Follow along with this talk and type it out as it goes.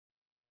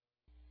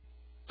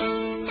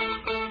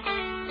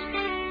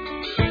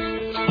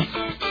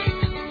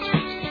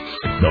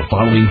The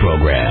following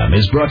program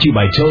is brought to you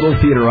by Total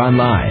Theater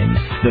Online.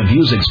 The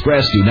views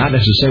expressed do not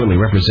necessarily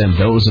represent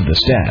those of the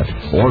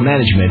staff or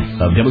management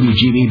of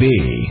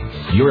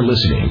WGBB. You're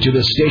listening to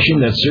the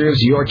station that serves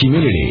your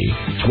community,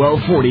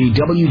 1240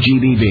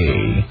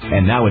 WGBB.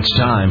 And now it's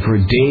time for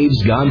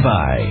Dave's Gone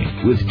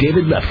By with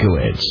David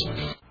Lefkowitz.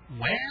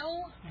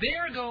 Well,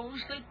 there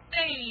goes the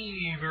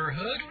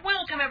Daverhood.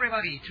 Welcome,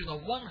 everybody, to the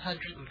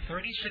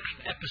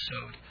 136th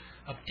episode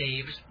of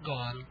Dave's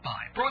Gone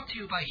By, brought to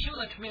you by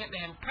Hewlett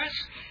Minuteman Press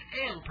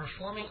and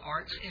Performing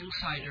Arts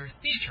Insider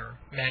Theater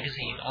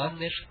magazine on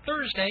this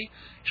Thursday,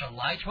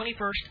 July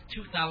 21st,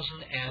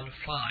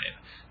 2005.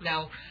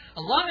 Now,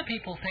 a lot of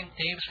people think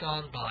Dave's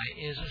Gone By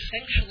is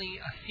essentially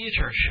a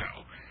theater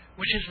show,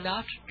 which is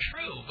not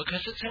true,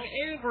 because it's an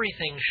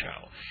everything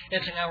show.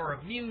 It's an hour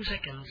of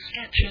music and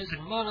sketches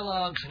and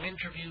monologues and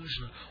interviews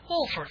and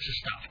all sorts of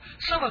stuff.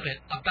 Some of it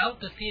about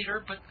the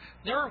theater, but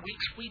there are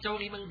weeks we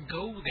don't even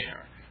go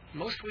there.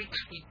 Most weeks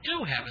we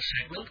do have a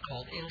segment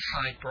called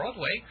Inside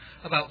Broadway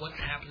about what's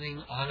happening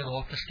on and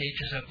off the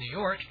stages of New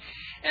York,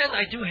 and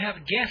I do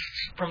have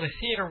guests from the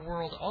theater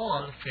world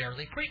on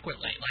fairly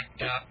frequently,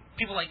 like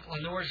people like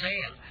Lenore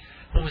Zann,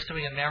 who was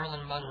doing a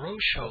Marilyn Monroe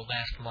show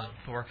last month,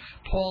 or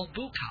Paul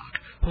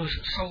Bucock, whose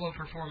solo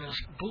performance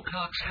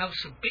Bucock's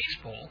House of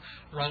Baseball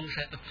runs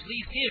at the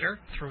Flea Theater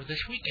through this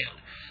weekend.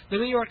 The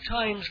New York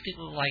Times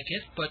didn't like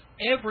it, but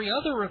every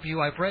other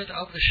review I've read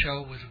of the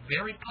show was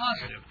very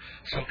positive,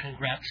 so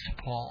congrats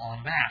to Paul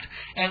on that.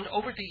 And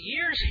over the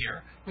years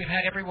here, we've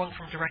had everyone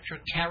from director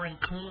Karen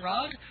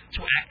Coonrod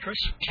to actress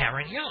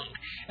Karen Young,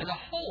 and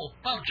a whole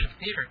bunch of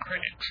theater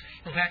critics.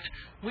 In fact,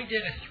 we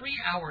did a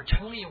 3-hour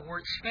Tony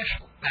Award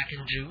special back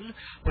in June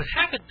with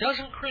half a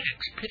dozen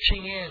critics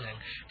pitching in and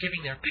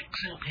giving their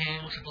picks and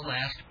pans of the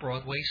last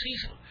Broadway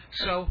season.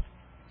 So,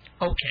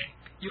 okay,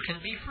 you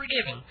can be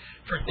forgiven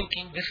for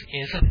thinking this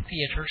is a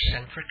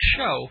theater-centric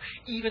show,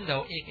 even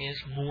though it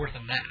is more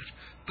than that.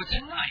 But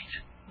tonight,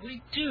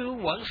 we do,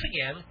 once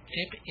again,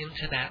 dip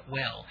into that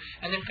well.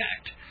 And in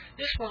fact,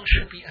 this one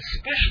should be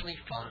especially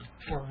fun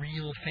for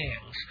real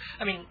fans.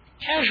 I mean,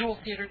 casual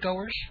theater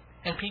goers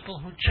and people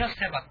who just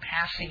have a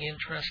passing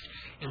interest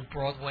in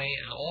Broadway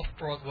and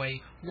off-Broadway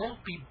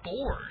won't be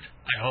bored,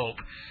 I hope.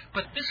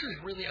 But this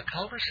is really a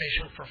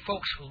conversation for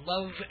folks who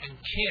love and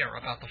care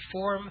about the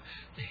form,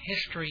 the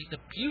history, the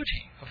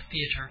beauty of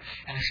theater,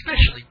 and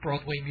especially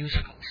Broadway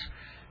musicals.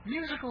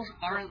 Musicals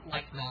aren't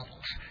like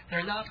novels.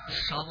 They're not a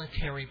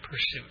solitary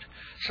pursuit.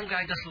 Some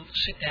guy doesn't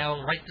sit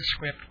down, write the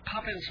script,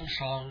 pop in some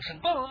songs,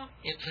 and boom,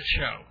 it's a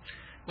show.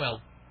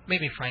 Well,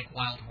 maybe Frank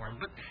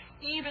Wildhorn, but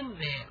even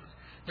then,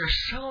 there's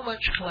so much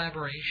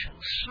collaboration,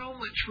 so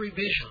much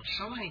revision,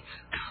 so many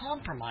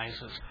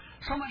compromises,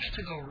 so much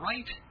to go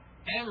right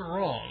and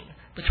wrong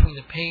between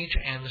the page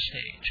and the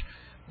stage.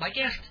 My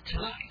guest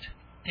tonight,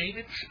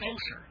 David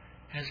Spencer,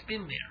 has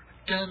been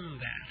there, done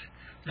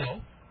that.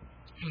 No,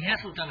 he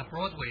hasn't done a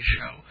Broadway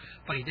show,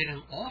 but he did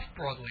an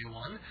off-Broadway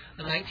one,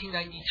 a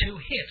 1992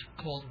 hit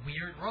called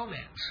Weird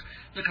Romance.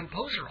 The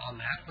composer on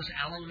that was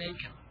Alan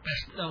Menken,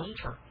 best known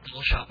for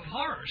Little Shop of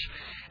Horrors.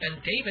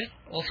 And David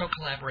also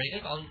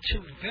collaborated on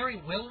 2 very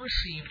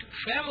well-received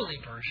family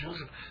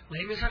versions of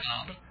Les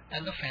Miserables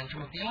and The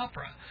Phantom of the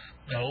Opera.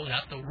 No,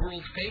 not the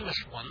world-famous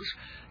ones.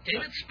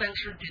 David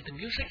Spencer did the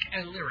music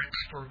and lyrics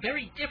for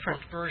very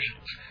different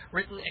versions,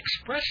 written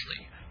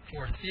expressly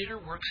for Theater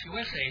Works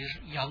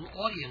USA's Young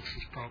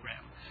Audiences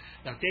program.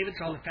 Now, David's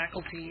on the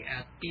faculty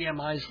at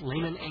BMI's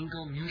Lehman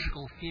Engel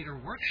Musical Theater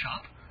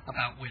Workshop,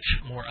 about which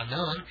more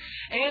anon,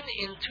 and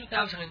in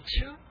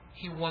 2002,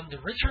 he won the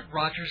Richard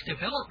Rogers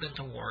Development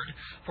Award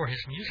for his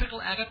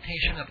musical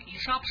adaptation of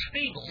Aesop's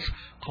Fables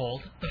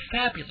called The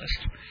Fabulist.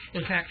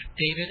 In fact,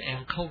 David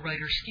and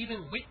co-writer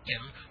Stephen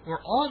Whitkin were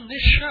on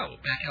this show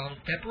back on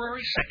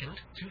February 2nd,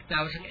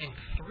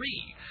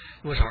 2003.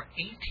 It was our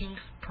 18th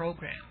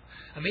program.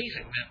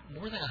 Amazing that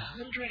more than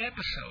 100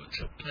 episodes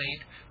have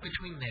played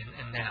between then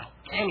and now.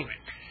 Anyway,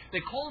 they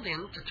called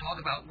in to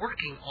talk about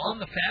working on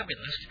The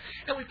Fabulist,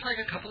 and we played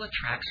a couple of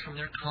tracks from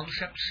their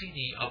concept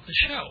CD of the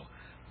show.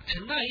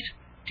 Tonight,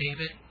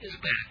 David is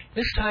back,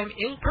 this time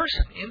in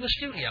person in the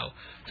studio,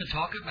 to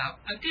talk about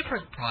a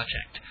different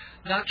project,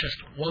 not just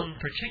one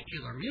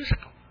particular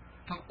musical,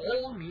 but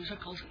all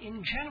musicals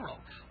in general.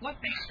 What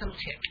makes them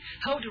tick?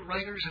 How do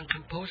writers and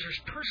composers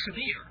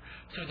persevere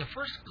through the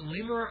first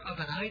glimmer of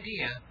an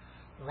idea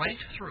right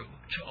through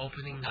to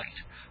opening night,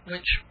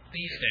 which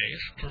these days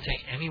can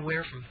take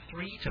anywhere from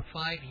 3 to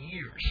 5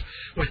 years,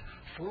 with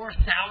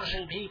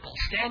 4,000 people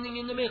standing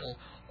in the middle,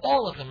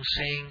 all of them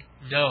saying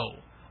no,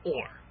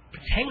 or,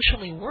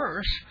 potentially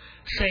worse,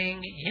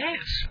 saying yes,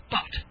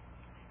 but.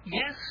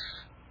 Yes,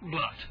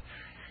 but.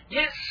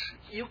 Yes,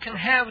 you can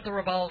have the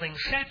revolving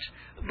set,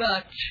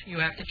 but you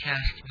have to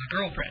cast my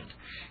girlfriend.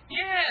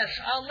 Yes,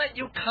 I'll let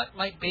you cut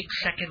my big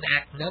second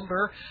act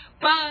number,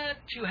 but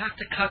you have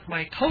to cut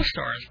my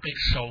co-star's big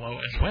solo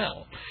as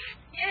well.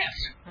 Yes,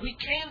 we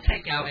can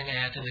take out an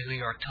ad in the New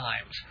York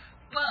Times,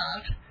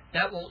 but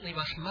that won't leave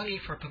us money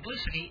for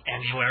publicity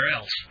anywhere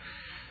else.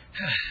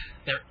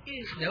 There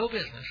is no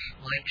business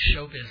like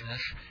show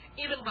business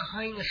even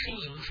behind the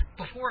scenes,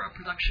 before a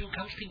production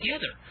comes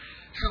together.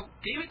 So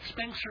David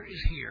Spencer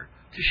is here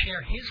to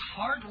share his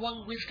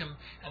hard-won wisdom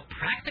and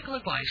practical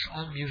advice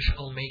on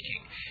musical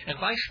making,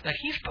 advice that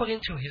he's put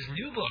into his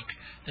new book,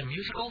 The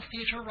Musical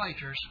Theater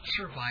Writer's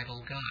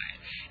Survival Guide.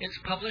 It's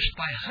published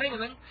by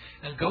Heinemann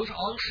and goes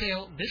on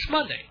sale this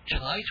Monday,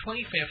 July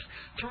 25th,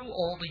 through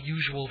all the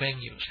usual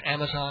venues,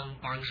 Amazon,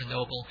 Barnes &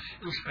 Noble,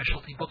 and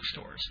specialty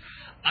bookstores.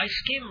 I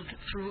skimmed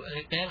through an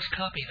advanced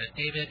copy that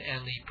David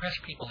and the press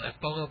people at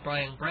Bone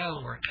O'Brien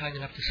Brown were kind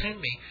enough to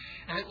send me,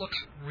 and it looks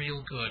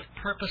real good.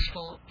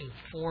 Purposeful,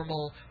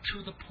 informal,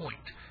 to the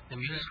point. The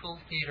Musical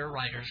Theater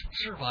Writer's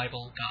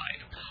Survival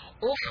Guide.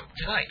 Also,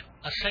 tonight,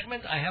 a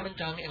segment I haven't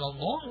done in a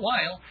long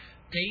while,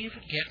 Dave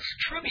Gets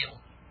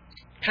Trivial.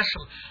 Just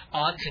some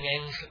odds and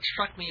ends that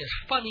struck me as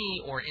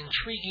funny or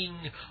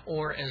intriguing,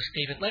 or as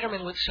David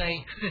Letterman would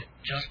say,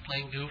 just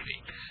plain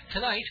goofy.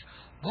 Tonight,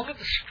 one of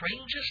the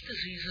strangest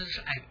diseases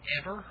I've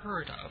ever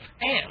heard of,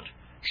 and,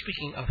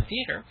 speaking of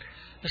theater,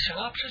 the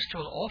synopsis to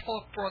an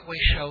off-Broadway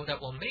show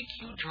that will make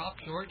you drop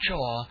your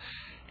jaw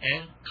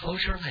and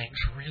close your legs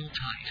real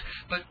tight.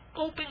 But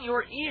open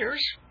your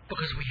ears,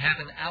 because we have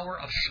an hour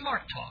of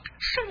smart talk,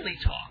 silly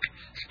talk,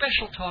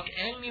 special talk,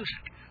 and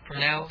music from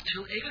now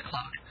till 8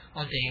 o'clock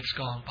on Dave's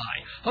Gone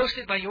By.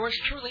 Hosted by yours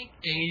truly,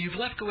 Dave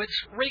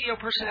Lefkowitz, radio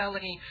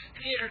personality,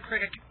 theater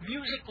critic,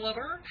 music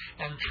lover,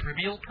 and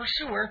trivial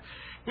pursuer.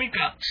 We've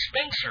got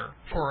Spencer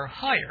for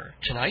hire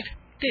tonight,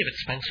 David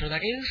Spencer,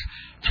 that is,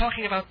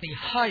 talking about the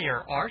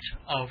higher art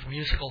of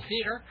musical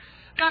theater.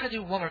 Got to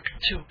do one or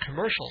two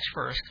commercials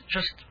first,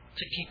 just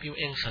to keep you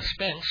in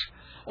suspense.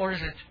 Or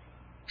is it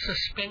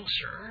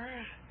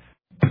Suspenser?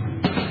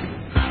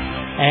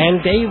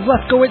 And Dave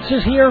Lefkowitz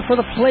is here for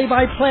the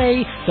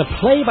play-by-play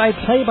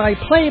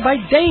by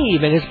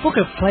Dave in his book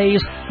of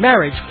plays,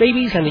 Marriage,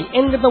 Babies, and the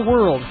End of the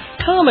World.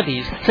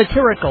 Comedies,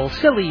 satirical,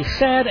 silly,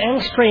 sad,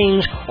 and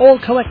strange, all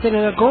collected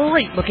in a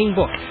great-looking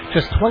book.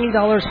 Just $20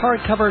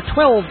 hardcover,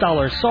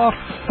 $12 soft,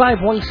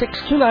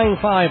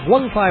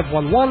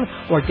 516-295-1511,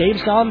 or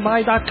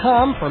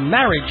davesgoneby.com for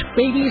Marriage,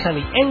 Babies, and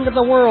the End of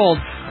the World.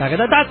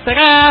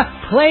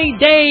 Da-da-da-da-da! Play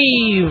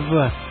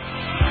Dave!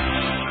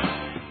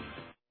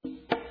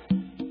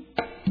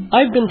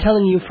 I've been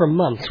telling you for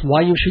months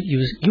why you should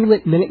use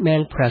Hewlett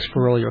Minuteman Press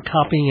for all your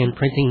copying and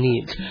printing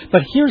needs.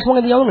 But here's one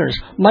of the owners,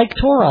 Mike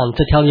Toron,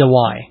 to tell you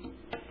why.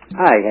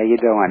 Hi, how you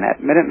doing? At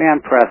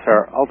Minuteman Press,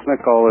 our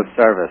ultimate goal is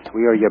service.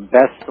 We are your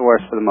best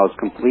source for the most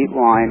complete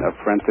line of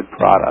printed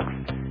products.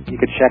 You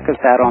can check us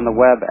out on the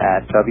web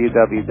at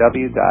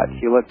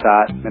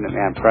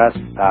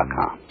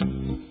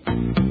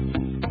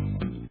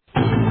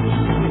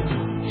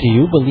www.hewlett.minutemanpress.com. Do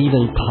you believe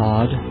in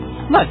Pod?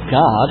 Not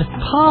God,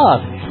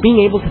 Pod.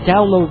 Being able to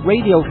download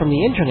radio from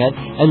the internet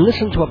and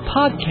listen to a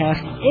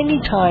podcast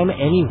anytime,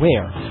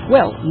 anywhere.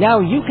 Well, now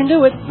you can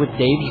do it with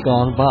Dave's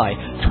Gone By.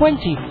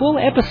 20 full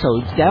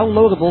episodes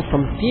downloadable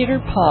from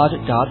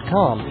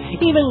theaterpod.com.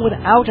 Even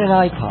without an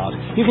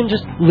iPod, you can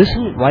just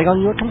listen right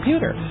on your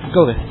computer.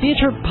 Go to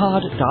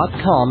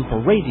theaterpod.com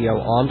for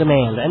radio on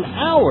demand and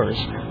hours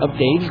of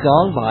Dave's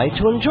Gone By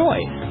to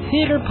enjoy.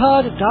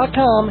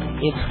 Theaterpod.com.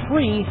 It's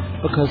free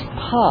because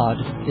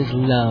pod is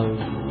love.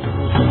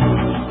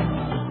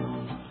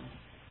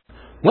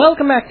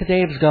 Welcome back to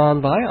Dave's Gone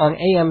By on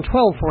AM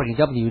 1240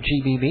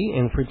 WGBB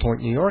in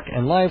Freeport, New York,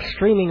 and live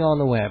streaming on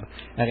the web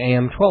at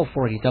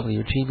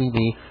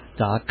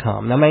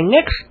am1240wgbb.com. Now, my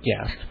next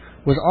guest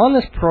was on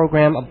this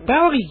program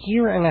about a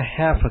year and a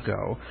half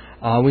ago.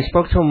 We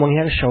spoke to him when he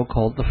had a show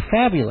called The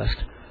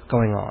Fabulist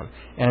going on,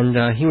 and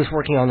he was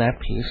working on that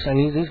piece, and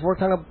he's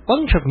worked on a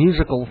bunch of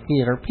musical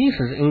theater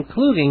pieces,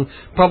 including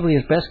probably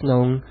his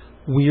best-known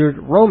Weird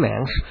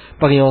Romance,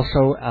 but he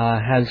also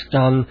has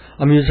done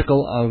a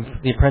musical of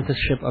The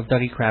Apprenticeship of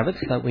Dougie Kravitz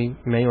that we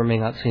may or may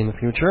not see in the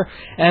future,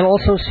 and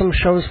also some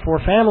shows for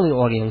family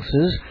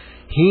audiences.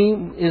 He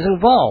is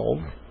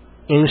involved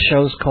in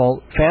shows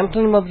called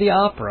Phantom of the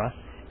Opera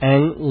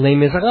and Les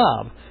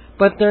Miserables,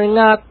 but they're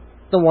not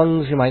the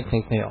ones you might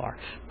think they are.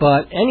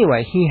 But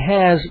anyway, he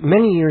has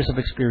many years of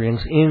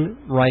experience in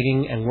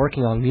writing and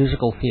working on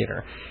musical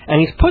theater, and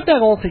he's put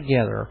that all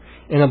together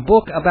in a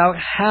book about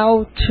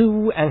how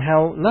to and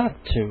how not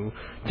to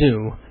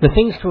do the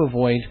things to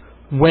avoid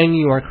when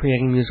you are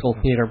creating musical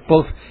theater,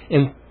 both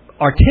in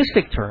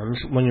artistic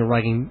terms, when you're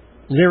writing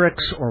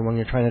lyrics or when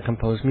you're trying to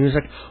compose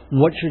music,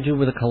 what you do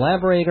with a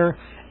collaborator,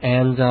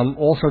 and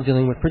also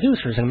dealing with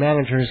producers and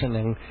managers, and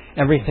then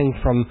everything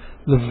from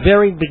the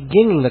very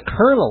beginning, the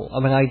kernel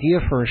of an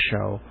idea for a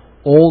show,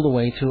 all the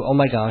way to, oh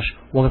my gosh,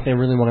 what if they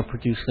really want to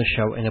produce the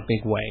show in a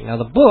big way? Now,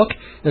 the book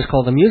is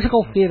called The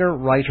Musical Theater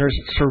Writer's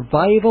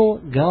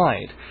Survival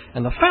Guide,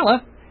 and the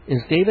fella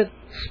is David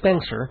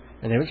Spencer,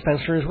 and David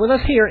Spencer is with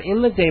us here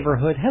in the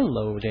Daverhood.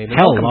 Hello, David.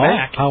 Hello. Welcome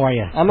back. How are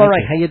you? I'm all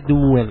right. How you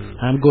doing?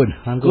 I'm good.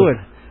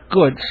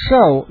 Good.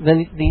 So,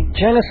 the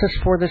genesis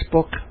for this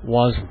book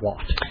was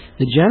what?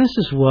 The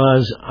genesis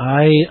was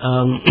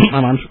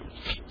I'm on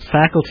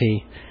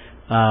faculty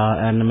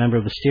and a member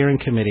of the steering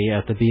committee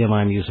at the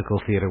BMI Musical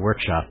Theater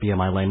Workshop,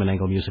 BMI Lehman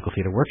Engel Musical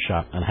Theater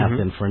Workshop, and have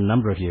been for a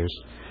number of years.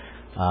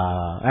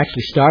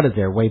 Actually started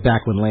there way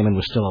back when Lehman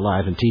was still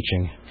alive and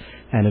teaching,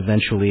 and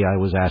eventually I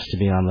was asked to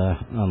be on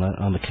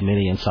the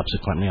committee and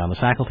subsequently on the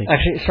faculty.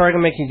 Actually, sorry to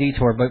make you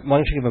detour, but why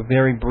don't you give a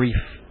very brief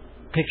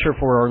picture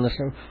for our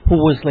listener? Who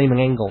was Lehman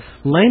Engel?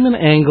 Lehman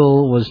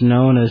Engel was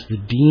known as the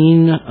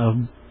Dean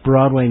of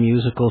Broadway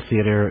Musical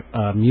Theater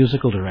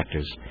musical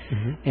directors,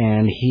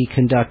 and he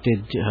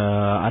conducted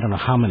I don't know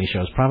how many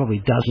shows, probably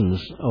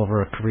dozens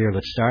over a career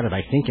that started,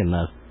 I think, in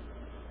the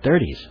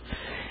 30s.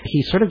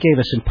 He sort of gave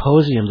a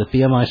symposium that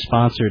BMI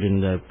sponsored in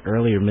the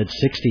early or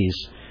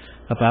mid-60s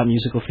about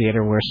musical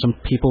theater, where some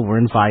people were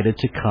invited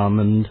to come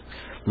and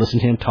listen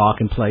to him talk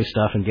and play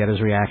stuff and get his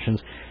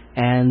reactions.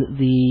 And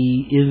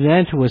the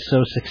event was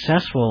so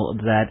successful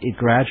that it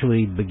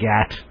gradually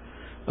begat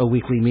a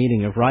weekly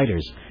meeting of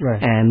writers.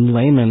 Right. And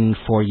Lehman,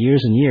 for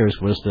years and years,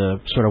 was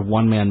the sort of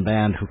one-man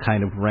band who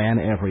kind of ran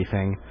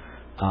everything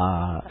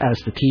as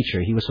the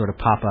teacher. He was sort of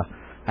Papa.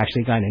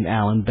 Actually, a guy named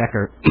Alan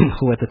Becker,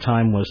 who at the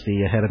time was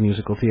the head of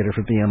musical theater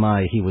for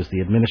BMI, he was the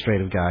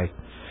administrative guy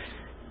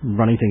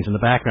running things in the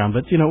background.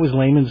 But, you know, it was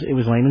Lehman's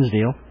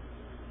deal.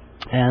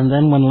 And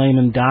then when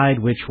Lehman died,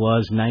 which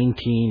was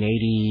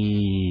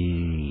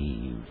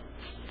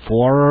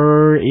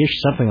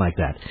 1984-ish, something like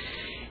that,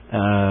 2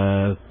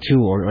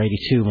 or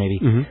 82 maybe,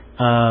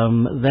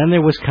 then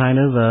there was kind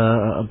of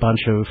a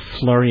bunch of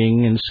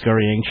flurrying and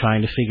scurrying,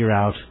 trying to figure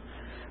out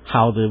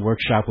how the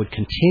workshop would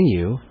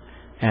continue.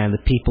 And the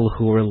people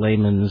who were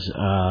Lehman's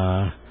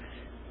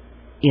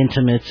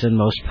intimates and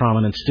most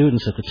prominent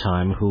students at the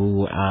time,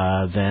 who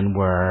then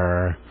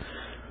were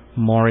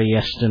Maury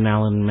Eston,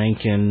 Alan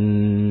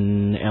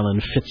Menken,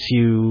 Ellen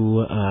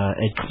Fitzhugh,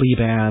 Ed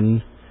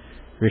Kleban,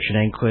 Richard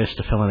Enquist,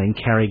 a fellow named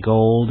Cary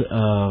Gold,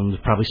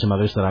 probably some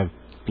others that I've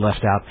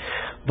left out.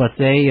 But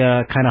they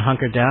kind of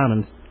hunkered down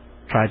and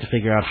tried to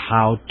figure out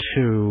how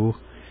to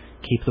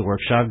keep the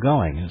workshop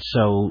going.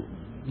 So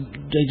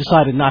they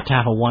decided not to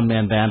have a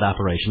one-man band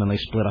operation, and they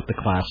split up the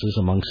classes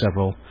among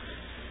several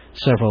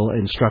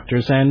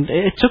instructors. And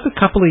it took a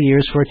couple of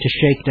years for it to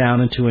shake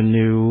down into a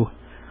new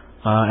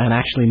and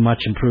actually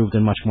much improved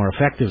and much more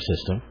effective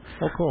system.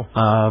 Oh, cool.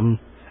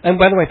 And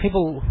by the way,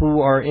 people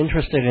who are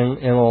interested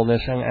in all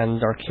this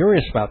and are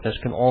curious about this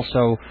can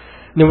also...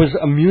 There was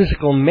a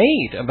musical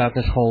made about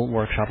this whole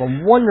workshop, a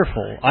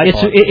wonderful.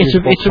 It's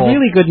a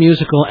really good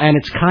musical, and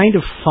it's kind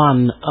of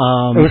fun.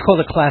 It was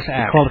called A Class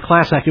Act.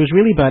 It was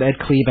really about Ed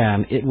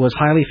Kleban. It was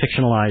highly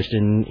fictionalized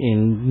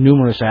in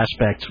numerous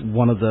aspects.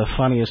 One of the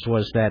funniest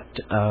was that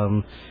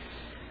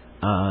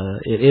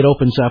it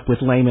opens up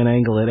with Lehman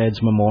Engel at Ed's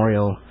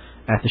memorial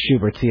at the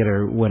Shubert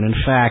Theater, when in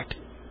fact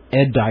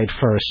Ed died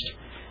first.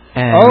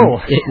 And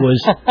it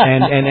was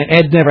and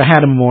Ed never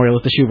had a memorial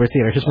at the Shubert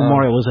Theater. His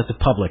memorial was at the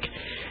Public.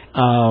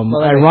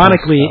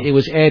 Ironically, it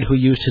was Ed who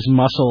used his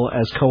muscle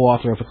as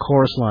co-author of a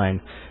chorus line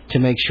to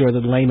make sure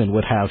that Lehman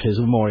would have his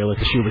memorial at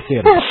the Shubert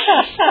Theater.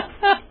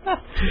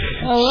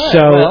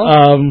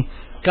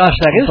 Gosh,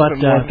 that is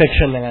more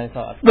fiction than I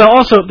thought. Well,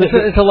 also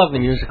it's a lovely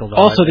musical, though.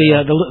 Also,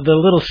 the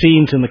little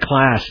scenes in the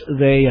class,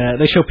 they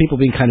show people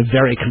being kind of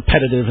very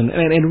competitive, and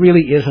it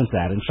really isn't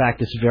that. In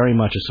fact, it's very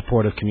much a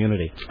supportive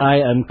community.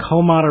 I am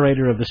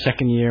co-moderator of the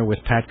second year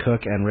with Pat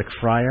Cook and Rick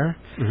Fryer,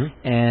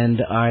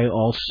 and I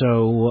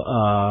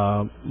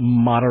also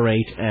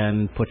moderate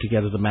and put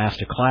together the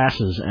master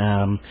classes.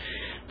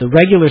 The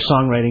regular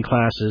songwriting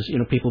classes, you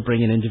know, people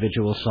bring in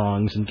individual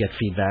songs and get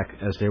feedback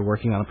as they're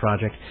working on a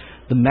project.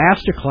 The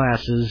master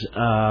classes,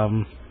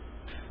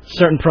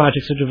 certain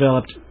projects are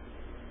developed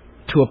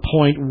to a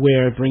point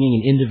where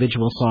bringing in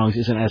individual songs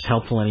isn't as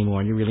helpful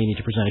anymore, and you really need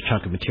to present a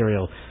chunk of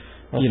material,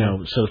 you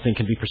know, so the thing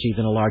can be perceived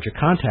in a larger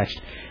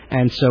context.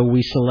 And so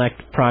we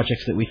select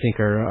projects that we think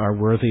are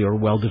worthy or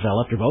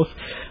well-developed, or both.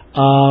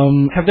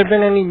 Have there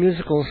been any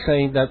musicals,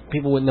 say, that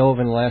people would know of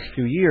in the last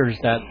few years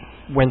that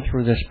went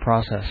through this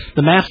process?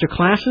 The master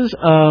classes,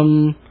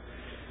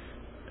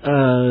 that's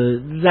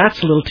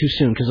a little too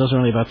soon, because those are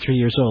only about 3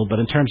 years old. But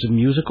in terms of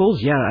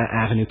musicals, yeah,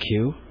 Avenue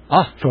Q,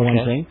 for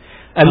one thing.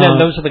 And then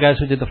those are the guys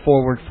who did the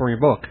foreword for your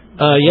book.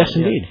 Yes,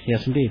 indeed.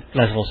 Yes, indeed.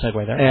 Nice little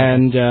segue there.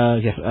 And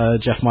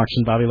Jeff Marks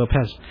and Bobby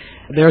Lopez.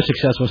 Their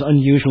success was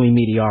unusually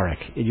meteoric.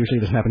 It usually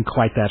doesn't happen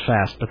quite that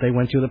fast, but they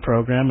went through the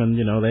program, and,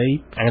 you know,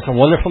 and it's a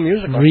wonderful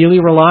musical. Really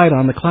relied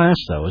on the class,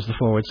 though, as the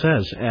foreword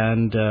says.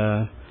 And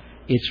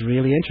it's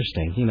really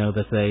interesting, you know,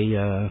 that they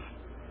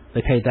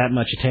paid that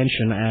much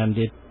attention, and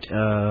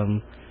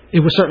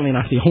it was certainly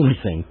not the only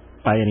thing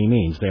by any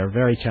means. They are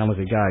very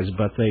talented guys,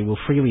 but they will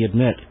freely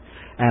admit,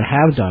 and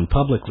have done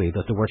publicly,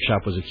 that the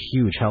workshop was a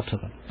huge help to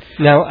them.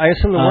 Now, I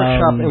assume the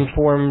workshop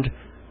informed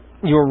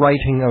your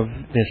writing of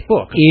this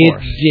book.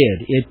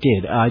 It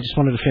did. I just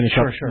wanted to finish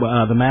up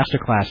the master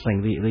class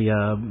thing.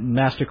 The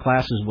master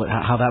class is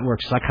how that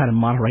works. I kind of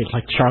moderate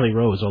like Charlie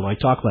Rose, although I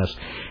talk less,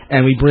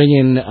 and we bring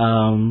in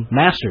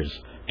masters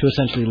to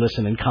essentially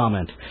listen and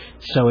comment.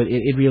 So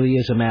it really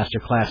is a master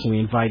class, and we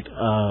invite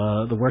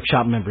the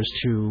workshop members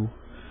to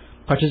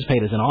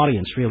participate as an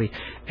audience, really.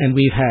 And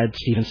we've had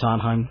Stephen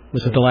Sondheim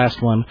was the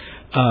last one.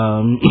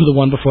 The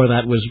one before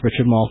that was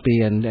Richard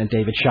Maltby and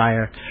David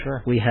Shire.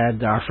 Sure. We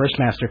had our first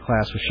master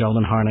class with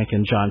Sheldon Harnick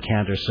and John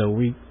Cantor. So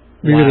we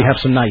really have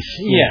some nice.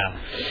 Yeah.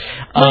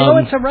 Well,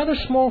 it's a rather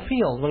small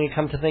field when you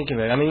come to think of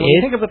it. I mean, when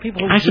you think of the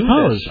people who do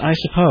this. I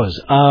suppose.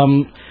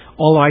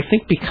 Although I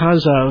think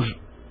because of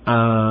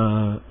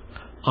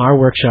our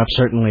workshop,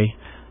 certainly,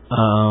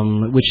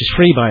 which is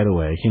free, by the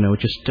way.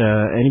 Just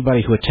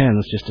anybody who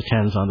attends just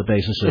attends on the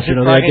basis of Is it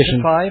Fridays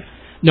at 5?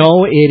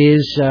 No, it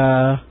is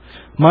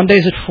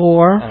Mondays at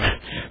 4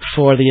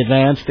 for the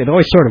advanced. It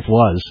always sort of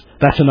was.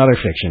 That's another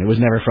fiction. It was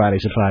never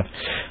Fridays at 5.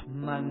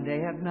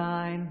 Monday at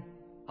 9,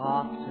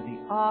 off to the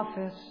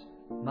office.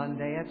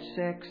 Monday at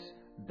 6,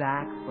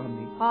 back from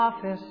the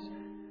office.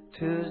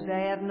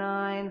 Tuesday at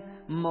 9,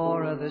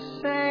 more of the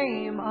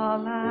same,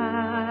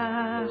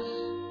 alas.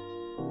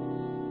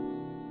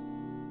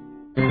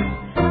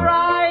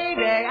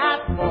 Friday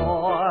at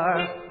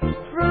 4,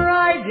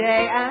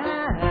 Friday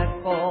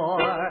at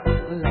 4,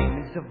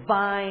 Layman's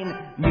Divine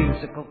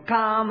Musical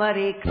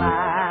Comedy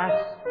Class.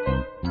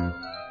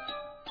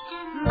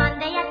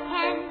 Monday at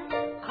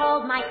 10,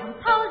 called my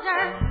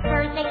composer.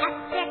 Thursday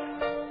at 6,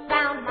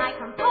 found my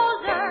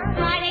composer.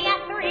 Friday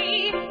at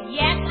 3,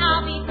 yes,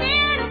 I'll be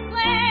there to play.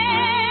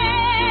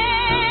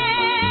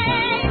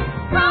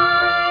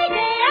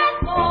 Friday at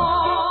 4,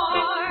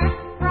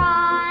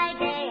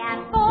 Friday at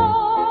 4.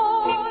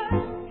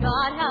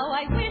 God, how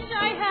I wish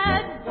I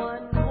had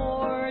one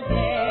more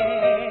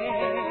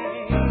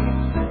day.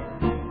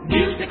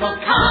 Musical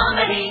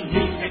comedy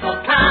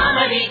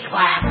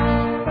class.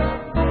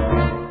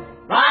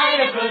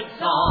 Write a good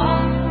song.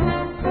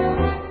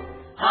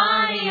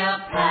 Honey, a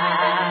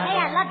pass. Hey, I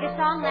loved your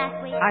song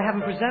last week. I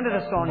haven't presented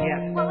a song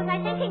yet. What was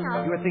I thinking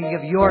of? You were thinking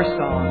of your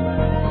song.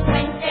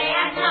 Wednesday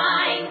at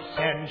 9,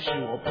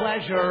 Sensual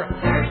pleasure.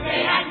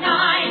 Thursday at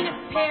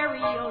 9,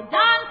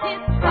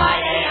 Periodontist.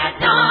 Friday at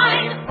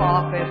 9,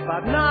 Office,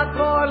 but not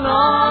for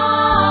long.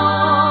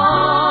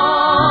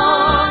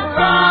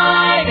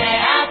 Friday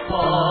at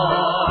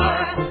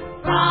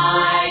 4,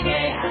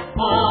 Friday at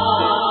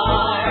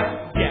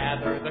 4.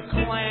 Gather the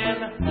clan.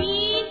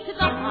 Beat to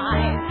the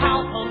high.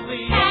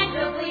 Palpably.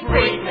 Tangibly.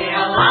 Bring me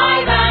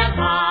alive and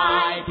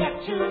I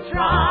get to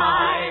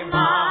try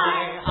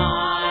my. I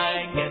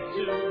get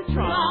to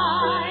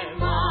try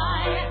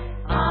my.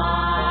 I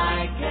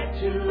get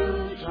to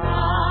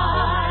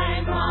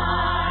try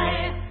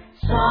my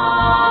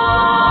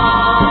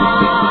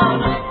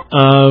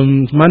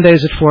song.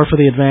 Mondays at 4 for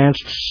the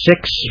advanced,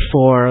 6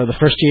 for the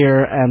first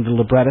year and the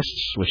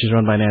librettists, which is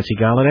run by Nancy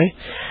Galladay.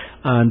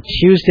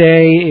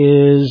 Tuesday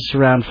is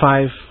around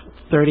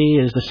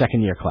 5:30 is the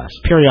second year class.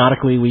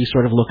 Periodically, we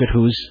sort of look at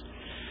who's,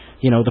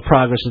 the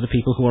progress of the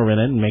people who are in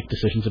it and make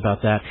decisions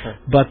about that. Sure.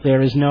 But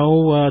there is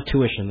no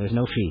tuition. There's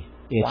no fee.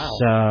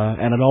 It's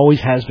and it always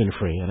has been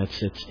free, and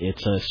it's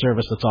a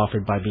service that's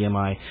offered by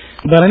BMI.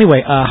 But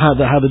anyway, how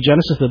the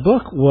genesis of the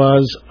book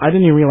was, I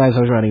didn't even realize I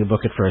was writing a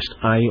book at first.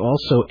 I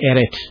also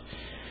edit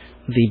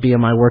the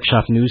BMI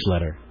Workshop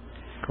newsletter.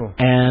 Cool.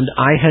 And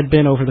I had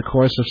been, over the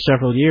course of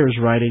several years,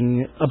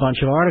 writing a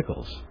bunch of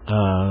articles,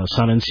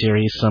 some in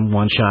series, some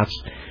one-shots.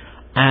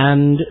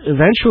 And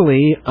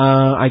eventually,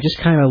 I just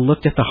kind of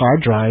looked at the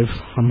hard drive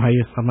on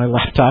my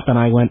laptop, and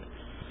I went,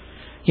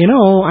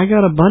 I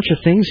got a bunch of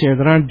things here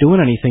that aren't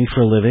doing anything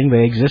for a living.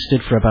 They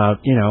existed for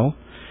about,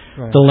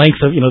 the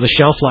length of, the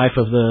shelf life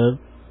of the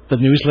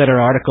newsletter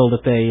article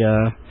that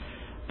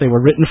they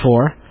were written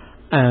for,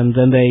 and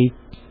then they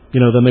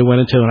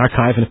went into an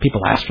archive, and if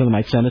people asked for them,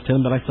 I'd send it to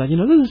them. But I thought,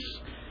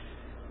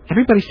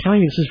 everybody's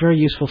telling me this is very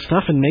useful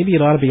stuff, and maybe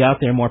it ought to be out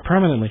there more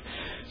permanently.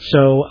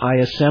 So I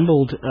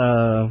assembled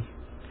the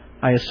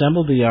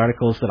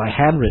articles that I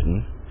had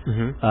written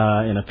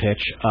in a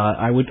pitch.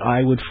 I would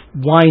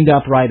wind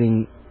up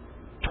writing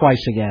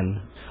twice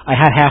again. I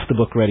had half the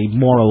book ready,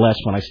 more or less,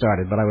 when I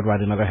started, but I would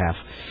write another half.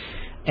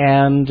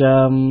 And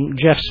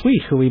Jeff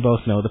Sweet, who we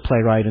both know, the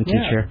playwright and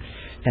teacher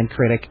and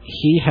critic,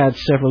 he had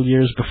several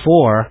years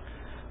before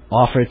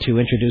offered to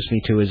introduce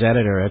me to his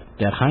editor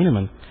at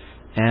Heinemann,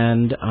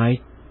 and I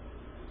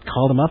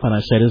called him up and I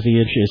said, "Is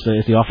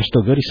the offer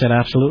still good?" He said,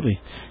 "Absolutely."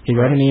 He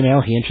wrote an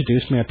email, he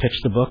introduced me, I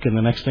pitched the book, and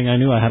the next thing I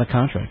knew, I had a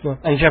contract.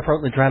 And Jeff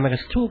wrote the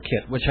Dramatist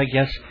Toolkit, which I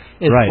guess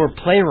is for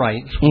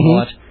playwrights,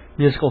 what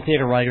musical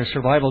theater writer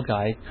survival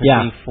guide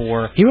could be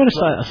for. He wrote a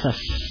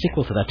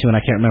sequel to that too, and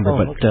I can't remember,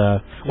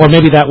 or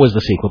maybe that was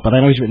the sequel. But I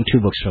know he's written 2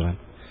 books for them.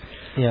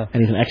 Yeah,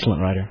 and he's an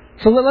excellent writer.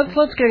 So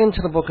let's get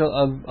into the book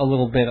a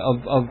little bit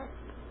of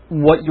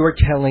what you're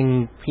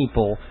telling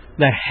people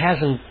that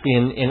hasn't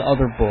been in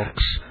other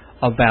books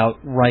about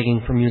writing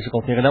for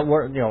musical theater.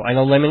 I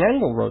know Lehman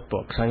Engel wrote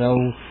books. I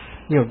know,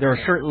 there are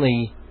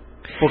certainly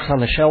books on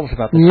the shelves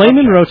about this.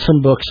 Lehman wrote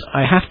some books.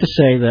 I have to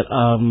say that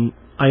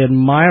I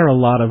admire a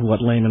lot of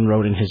what Lehman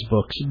wrote in his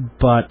books,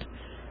 but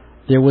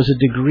there was a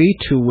degree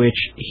to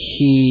which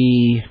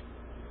he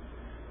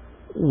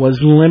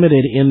was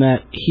limited in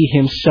that he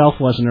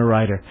himself wasn't a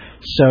writer.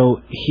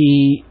 So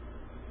he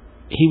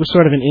he was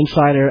sort of an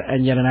insider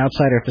and yet an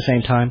outsider at the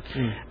same time.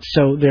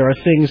 So there are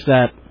things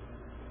that,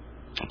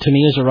 to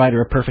me as a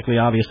writer, are perfectly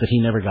obvious that he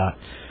never got.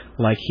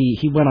 Like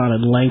he went on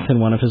at length in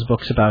one of his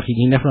books about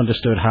he never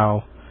understood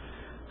how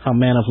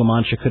Man of La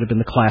Mancha could have been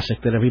the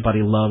classic that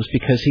everybody loves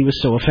because he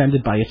was so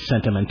offended by its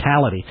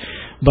sentimentality.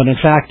 But in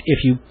fact,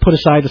 if you put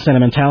aside the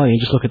sentimentality and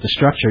just look at the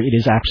structure, it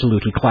is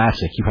absolutely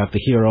classic. You have the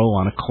hero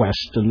on a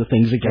quest and the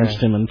things against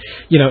him, and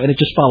and it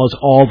just follows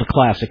all the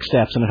classic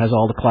steps and it has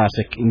all the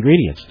classic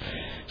ingredients.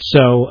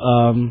 So,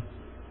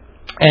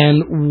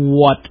 and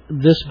what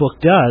this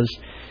book does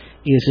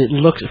is it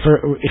looks,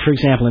 for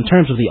example, in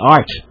terms of the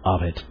art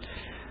of it,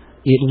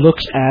 it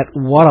looks at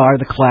what are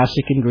the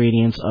classic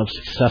ingredients of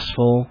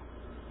successful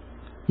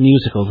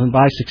musicals, and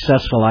by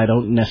successful I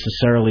don't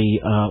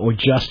necessarily or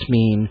just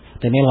mean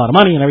they made a lot of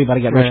money and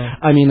everybody got rich.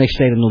 I mean they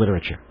stayed in the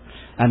literature.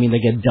 I mean they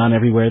get done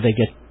everywhere. They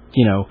get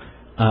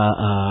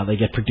they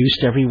get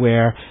produced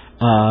everywhere.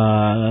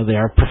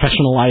 Their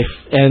professional life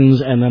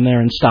ends and then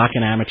they're in stock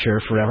and amateur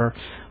forever.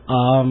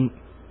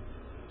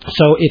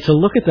 So it's a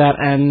look at that,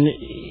 and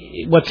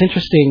what's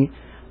interesting,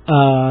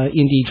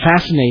 indeed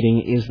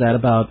fascinating, is that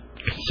about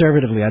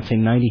conservatively I'd say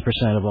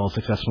 90% of all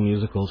successful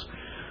musicals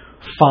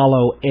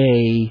follow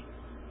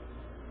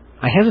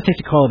I hesitate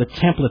to call it a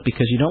template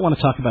because you don't want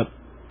to talk about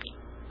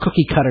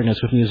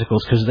cookie-cutterness with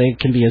musicals because they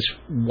can be as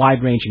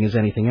wide-ranging as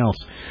anything else.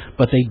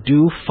 But they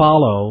do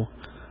follow,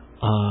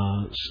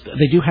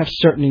 they do have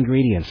certain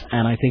ingredients,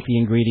 and I think the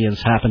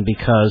ingredients happen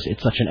because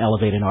it's such an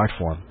elevated art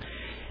form.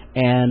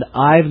 And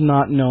I've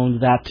not known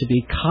that to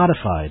be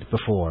codified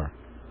before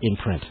in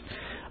print,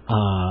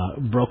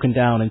 broken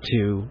down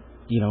into,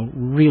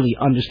 really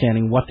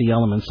understanding what the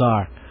elements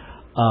are.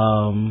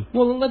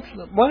 Well,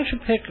 why don't you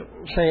pick,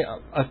 say,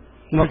 a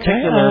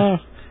particular...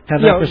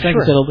 have that for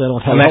seconds. That'll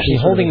help. I'm actually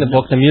holding the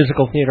book, The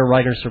Musical Theater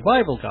Writer's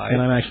Survival Guide. And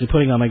I'm actually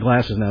putting on my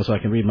glasses now so I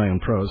can read my own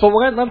prose. But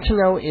what I'd love to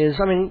know is,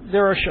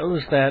 there are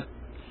shows that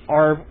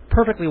are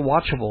perfectly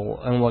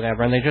watchable and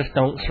whatever, and they just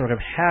don't sort of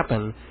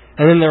happen.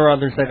 And then there are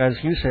others that, as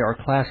you say, are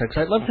classics.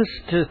 I'd love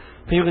for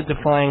you to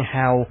define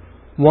how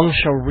one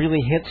show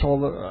really hits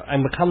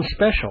and becomes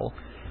special,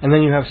 and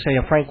then you have, say,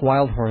 a Frank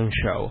Wildhorn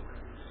show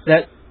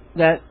that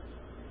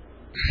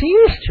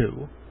seems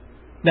to...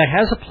 that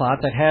has a plot,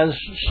 that has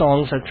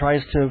songs, that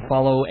tries to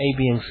follow A,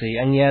 B, and C,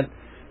 and yet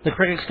the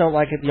critics don't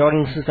like it, the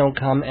audiences don't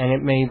come, and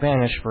it may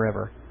vanish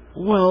forever.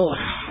 Well,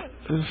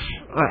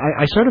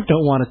 I sort of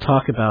don't want to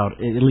talk about,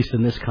 at least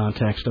in this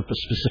context, of a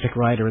specific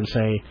writer and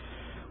say,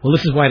 well,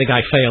 this is why the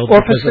guy failed.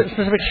 Or a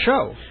specific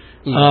show.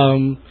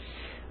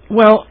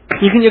 Well,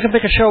 you can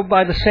pick a show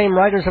by the same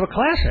writers of a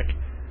classic.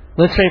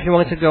 Let's say if you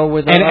wanted to go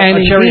with a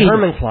indeed, Jerry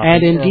Herman plot.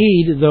 And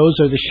indeed, those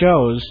are the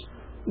shows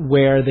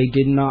where they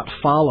did not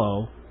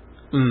follow...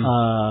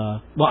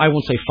 well, I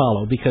won't say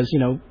follow because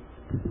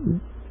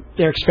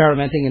they're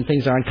experimenting and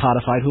things aren't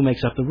codified. Who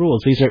makes up the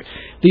rules?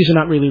 These are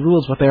not really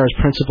rules, but they are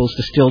principles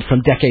distilled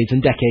from decades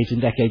and decades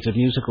and decades of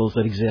musicals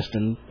that exist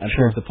and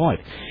prove the point.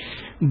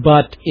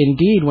 But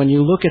indeed, when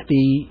you look at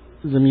the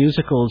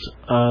musicals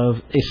of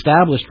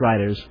established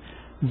writers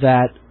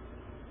that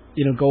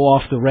go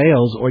off the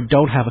rails or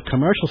don't have a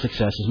commercial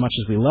success as much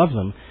as we love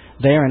them,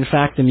 they are in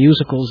fact the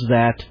musicals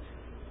that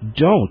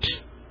don't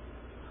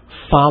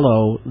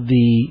follow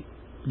the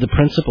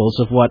principles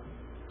of what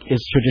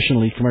is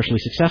traditionally commercially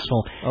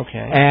successful.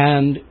 Okay.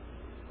 And,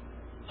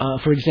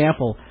 for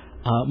example,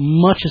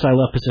 much as I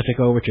love Pacific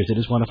Overtures, it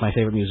is one of my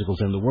favorite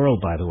musicals in the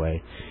world, by the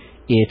way.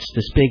 It's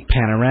this big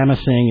panorama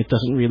thing. It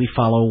doesn't really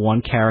follow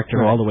one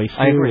character all the way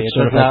through. I agree. It's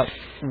sort of about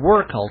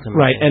work, ultimately.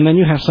 Right. And then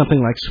you have something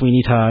like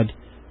Sweeney Todd,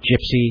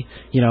 Gypsy,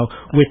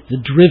 with the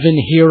driven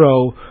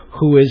hero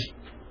who is...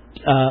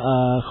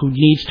 who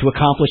needs to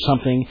accomplish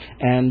something,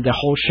 and the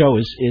whole show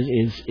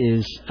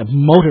is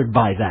motored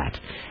by that.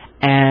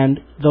 And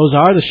those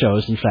are the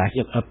shows, in fact.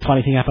 A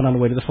funny thing happened on the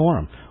way to the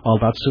Forum, all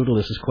about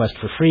Pseudolus' quest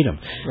for freedom.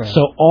 Right.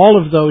 So all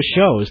of those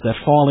shows that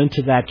fall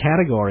into that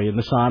category in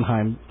the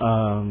Sondheim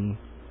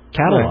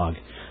catalog,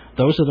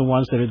 those are the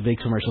ones that are the big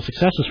commercial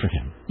successes for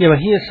him. Yeah, but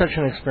he is such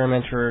an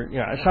experimenter.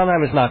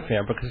 Sondheim is not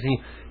fair because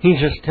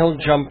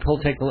he'll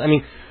take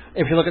the...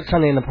 if you look at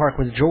Sunday in the Park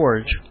with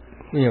George...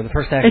 the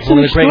first act it's is one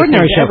an of the greatest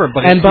extraordinary show. Ever,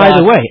 but and by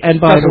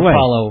the way,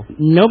 follow.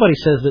 Nobody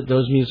says that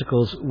those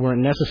musicals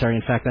weren't necessary.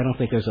 In fact, I don't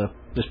think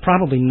there's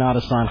probably not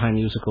a Sondheim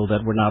musical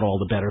that we're not all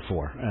the better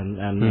for,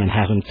 and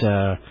haven't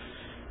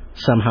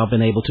somehow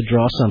been able to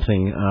draw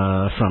something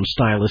from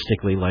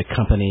stylistically like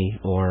Company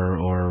or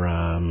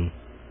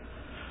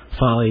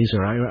Follies.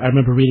 Or I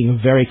remember reading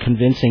a very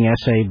convincing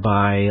essay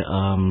by.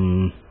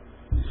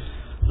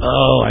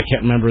 I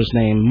can't remember his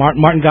name.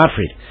 Martin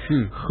Gottfried,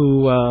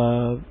 who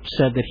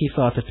said that he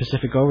thought that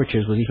Pacific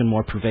Overtures was even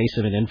more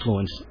pervasive in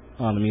influence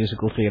on the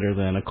musical theater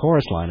than A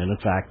Chorus Line. And in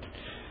fact,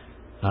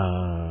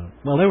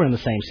 they were in the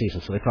same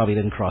season, so they probably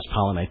didn't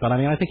cross-pollinate. But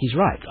I think he's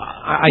right.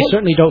 I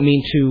certainly don't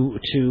mean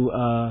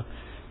to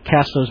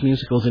cast those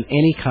musicals in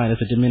any kind of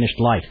a diminished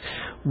light.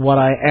 What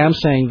I am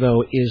saying,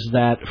 though, is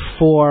that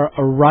for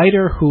a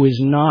writer who is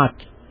not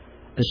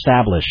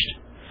established,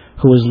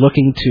 who is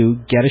looking to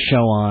get a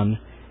show on,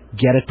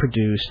 get it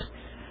produced,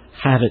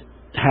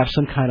 have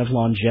some kind of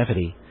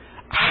longevity,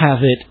 have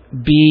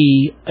it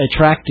be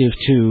attractive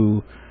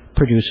to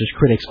producers,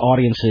 critics,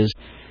 audiences,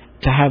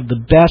 to have the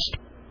best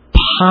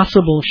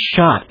possible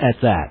shot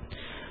at that.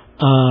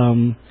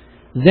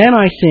 Then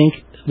I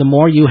think the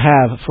more you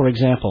have, for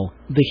example,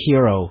 the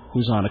hero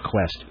who's on a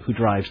quest, who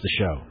drives the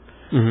show.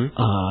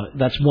 Mm-hmm.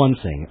 That's one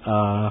thing.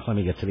 Let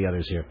me get to the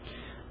others here.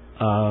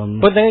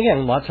 But then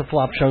again, lots of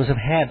flop shows have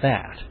had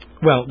that.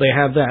 Well, they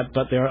have that,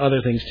 but there are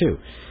other things too.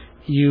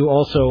 You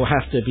also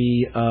have to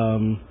be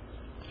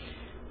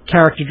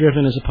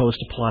character-driven as opposed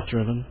to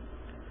plot-driven.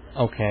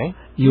 Okay.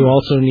 You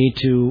also need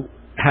to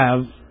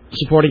have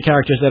supporting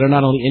characters that are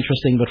not only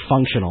interesting but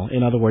functional.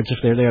 In other words, if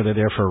they're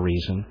there for a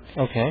reason.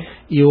 Okay.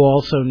 You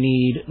also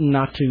need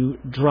not to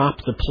drop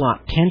the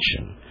plot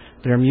tension.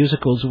 There are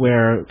musicals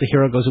where the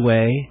hero goes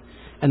away,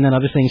 and then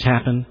other things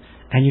happen,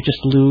 and you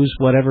just lose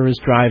whatever is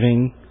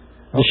driving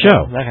the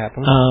show. That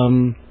happens.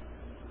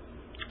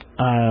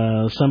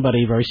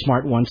 Somebody very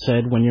smart once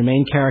said, when your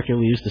main character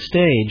leaves the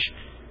stage,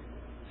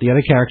 the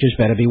other characters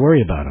better be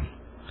worried about him.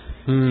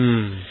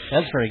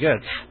 That's very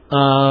good.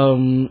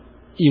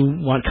 You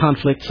want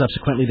conflict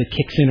subsequently that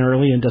kicks in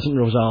early and doesn't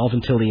resolve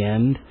until the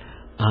end.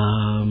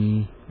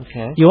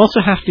 Okay. You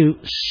also have to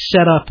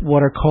set up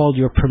what are called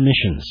your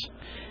permissions.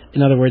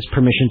 In other words,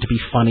 permission to be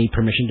funny,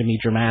 permission to be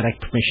dramatic,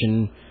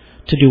 permission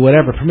to do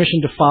whatever,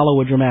 permission to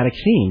follow a dramatic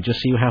theme, just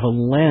so you have a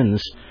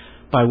lens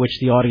by which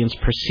the audience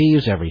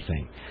perceives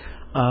everything.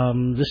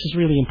 This is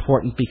really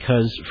important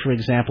because, for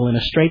example, in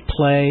a straight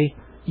play,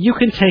 you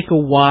can take a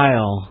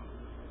while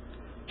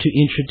to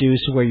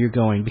introduce where you're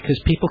going, because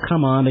people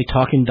come on, they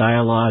talk in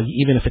dialogue,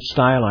 even if it's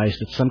stylized,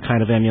 it's some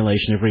kind of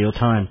emulation of real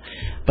time.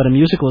 But a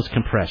musical is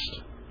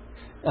compressed.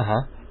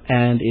 Uh-huh.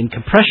 And in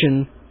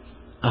compression,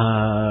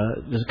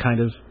 there's a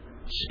kind of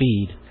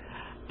speed.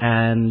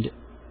 And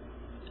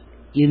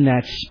in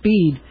that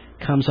speed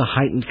comes a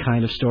heightened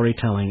kind of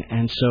storytelling,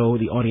 and so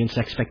the audience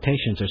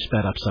expectations are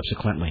sped up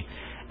subsequently.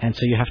 And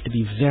so you have to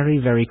be very,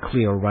 very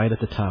clear right at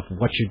the top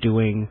what you're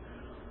doing,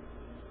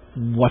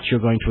 what you're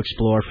going to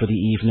explore for the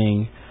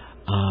evening,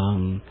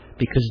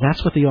 because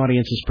that's what the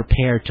audience is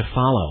prepared to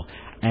follow.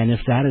 And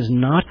if that is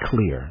not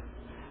clear,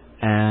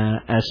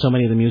 as so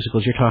many of the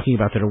musicals you're talking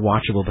about that are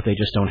watchable but they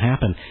just don't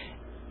happen,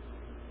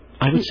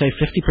 I would say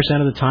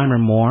 50% of the time or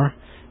more,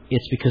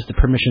 it's because the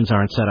permissions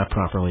aren't set up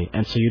properly,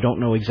 and so you don't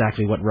know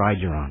exactly what ride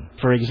you're on.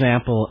 For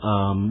example,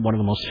 one of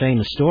the most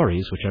famous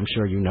stories, which I'm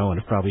sure you know and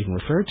have probably even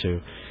referred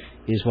to,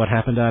 is What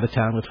Happened Out of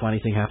Town with Funny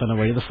Thing Happened on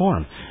the Way to the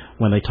Forum,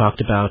 when they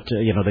talked about,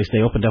 they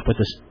opened up with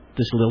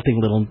this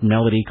lilting little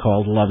melody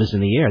called Love is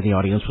in the Air. The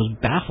audience was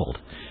baffled.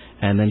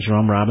 And then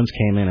Jerome Robbins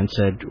came in and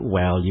said,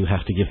 well, you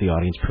have to give the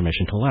audience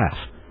permission to laugh.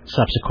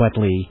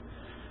 Subsequently,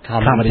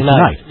 Comedy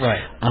Tonight.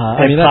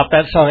 Right. They popped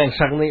that song, and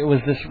suddenly it was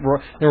this,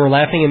 they were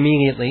laughing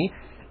immediately,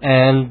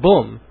 and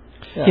boom.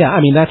 Yeah, I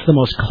mean, that's the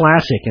most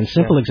classic and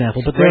simple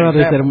example, but there are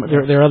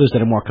others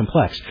that are more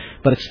complex.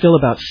 But it's still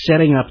about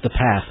setting up the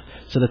path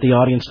so that the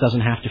audience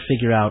doesn't have to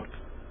figure out.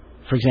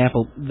 For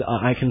example,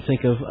 I can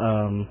think of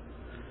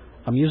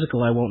a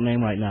musical I won't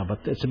name right now, but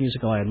it's a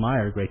musical I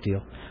admire a great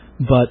deal.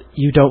 But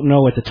you don't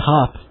know at the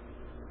top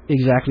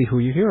exactly who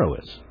your hero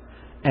is.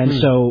 And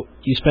so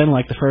you spend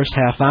like the first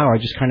half hour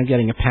just kind of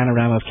getting a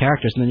panorama of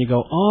characters, and then you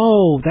go,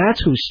 oh,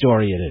 that's whose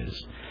story it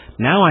is.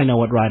 Now I know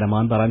what ride I'm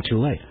on, but I'm too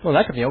late. Well,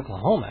 that could be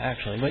Oklahoma,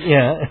 actually, but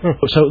yeah.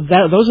 So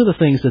those are the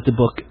things that the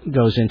book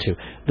goes into.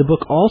 The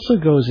book also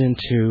goes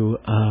into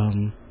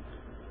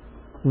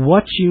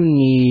what you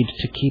need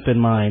to keep in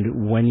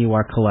mind when you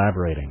are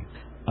collaborating.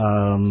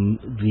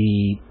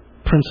 The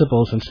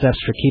principles and steps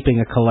for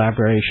keeping a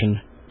collaboration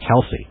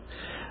healthy.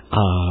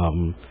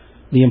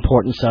 The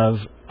importance of,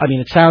 I mean,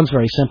 it sounds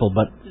very simple,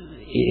 but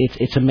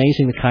it's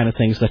amazing the kind of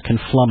things that can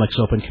flummox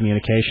open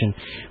communication,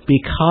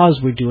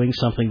 because we're doing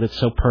something that's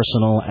so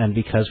personal, and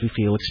because we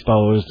feel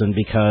exposed, and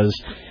because,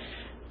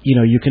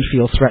 you can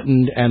feel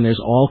threatened, and there's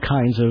all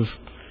kinds of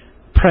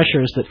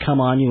pressures that come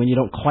on you, and you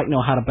don't quite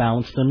know how to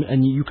balance them,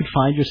 and you could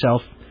find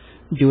yourself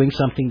doing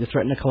something to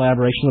threaten a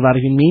collaboration without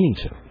even meaning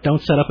to.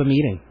 Don't set up a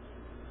meeting,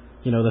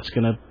 that's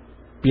going to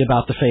be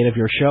about the fate of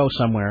your show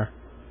somewhere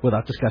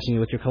without discussing it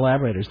with your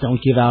collaborators.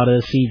 Don't give out a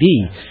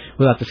CD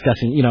without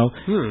discussing,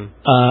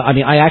 I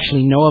mean, I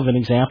actually know of an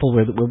example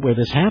where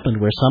this happened,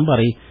 where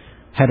somebody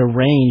had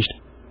arranged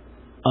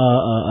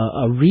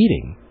a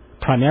reading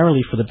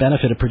primarily for the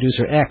benefit of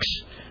producer X,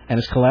 and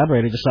his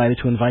collaborator decided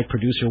to invite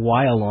producer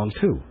Y along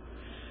too.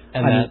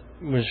 And that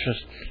was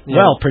just...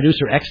 Well,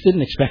 producer X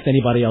didn't expect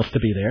anybody else to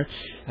be there,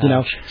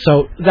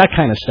 so that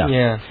kind of stuff.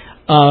 Yeah.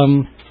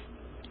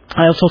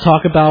 I also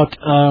talk about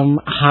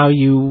how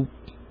you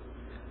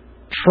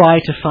try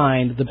to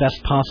find the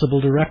best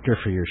possible director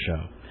for your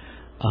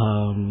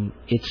show.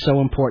 It's so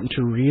important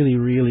to really,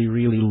 really,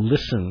 really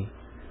listen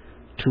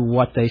to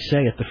what they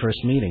say at the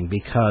first meeting,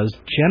 because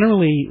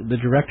generally the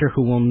director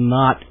who will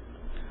not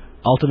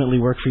ultimately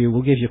work for you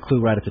will give you a clue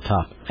right at the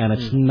top. And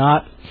it's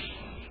not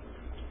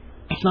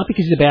because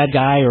he's a bad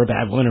guy or a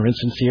bad woman or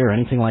insincere or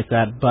anything like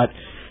that, but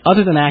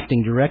other than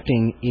acting,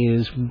 directing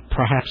is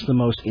perhaps the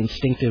most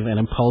instinctive and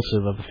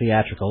impulsive of the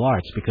theatrical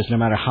arts, because no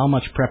matter how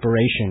much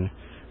preparation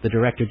the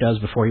director does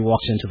before he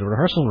walks into the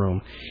rehearsal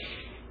room,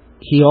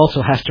 he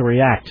also has to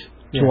react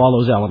to all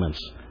those elements,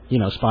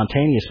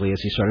 spontaneously,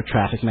 as he's sort of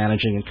traffic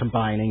managing and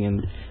combining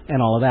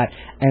and all of that.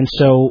 And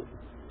so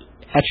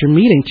at your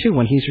meeting, too,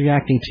 when he's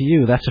reacting to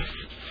you, that's a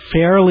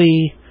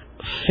fairly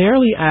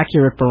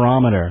accurate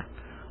barometer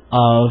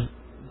of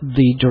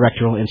the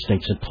directorial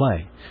instincts at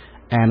play.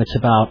 And it's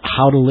about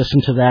how to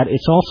listen to that.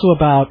 It's also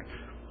about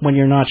when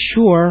you're not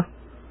sure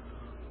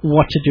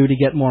what to do to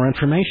get more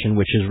information,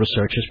 which is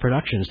Researchers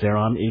Productions. They're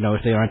on,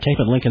 if they're on tape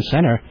at Lincoln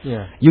Center,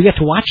 you get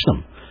to watch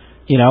them,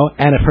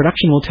 and a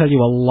production will tell you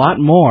a lot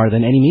more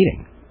than any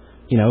meeting,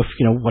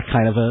 what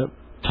kind of a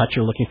touch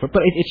you're looking for.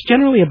 But it's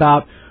generally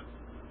about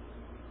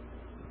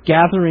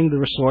gathering the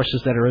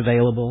resources that are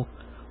available,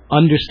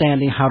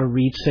 understanding how to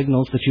read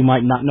signals that you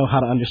might not know how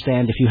to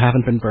understand if you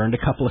haven't been burned a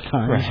couple of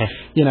times,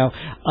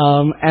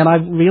 and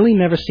I've really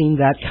never seen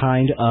that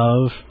kind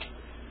of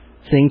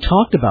thing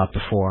talked about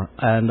before.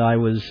 And I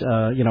was,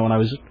 when I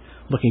was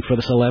looking for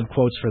the celeb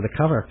quotes for the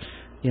cover,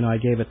 I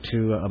gave it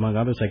to, among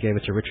others, I gave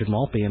it to Richard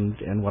Maltby,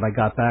 and what I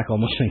got back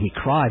almost made me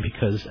cry,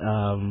 because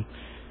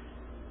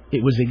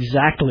it was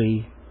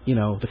exactly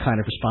the kind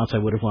of response I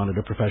would have wanted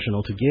a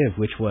professional to give,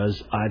 which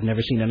was, I've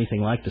never seen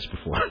anything like this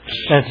before.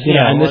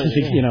 And this is,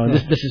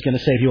 this is going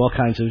to save you all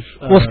kinds of.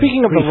 Well,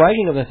 speaking of the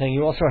writing of the thing,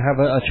 you also have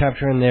a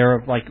chapter in there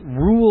of like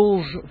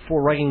rules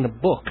for writing the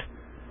book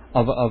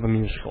of a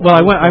musical. Well,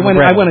 I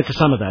went into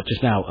some of that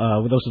just now.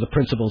 Those are the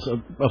principles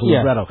of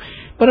libretto.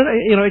 But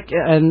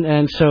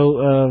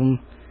so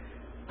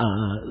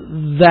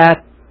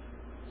that.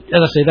 As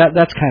I say,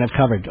 that's kind of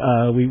covered.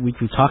 We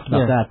talked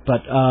about that,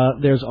 but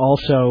there's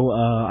also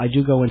I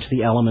do go into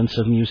the elements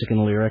of music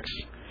and lyrics.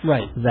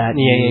 Right. That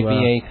the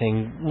AABA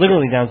thing,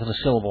 literally down to the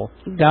syllable.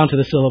 Down to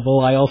the syllable.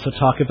 I also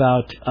talk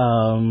about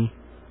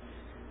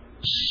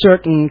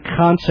certain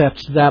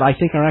concepts that I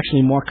think are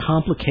actually more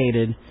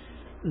complicated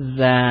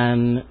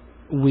than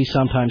we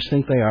sometimes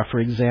think they are. For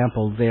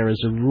example, there is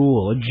a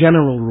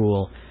general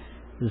rule,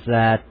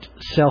 that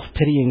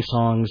self-pitying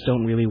songs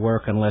don't really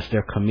work unless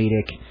they're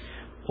comedic,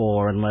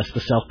 or unless the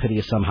self-pity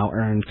is somehow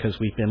earned because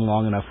we've been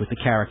long enough with the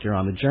character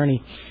on the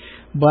journey.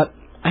 But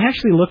I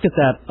actually looked at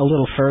that a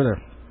little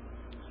further,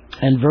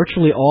 and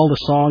virtually all the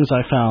songs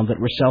I found that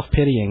were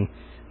self-pitying,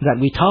 that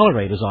we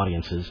tolerate as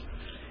audiences,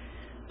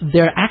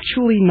 they're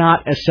actually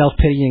not as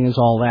self-pitying as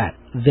all that.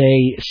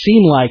 They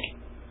seem like,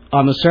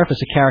 on the surface,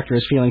 a character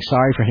is feeling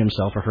sorry for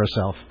himself or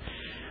herself.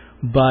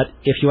 But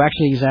if you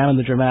actually examine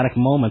the dramatic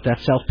moment, that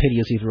self-pity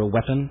is either a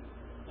weapon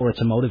or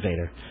it's a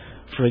motivator.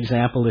 For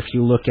example, if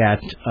you look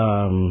at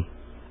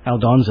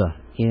Aldonza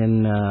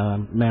in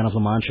Man of La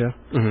Mancha,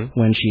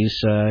 when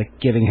she's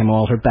giving him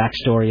all her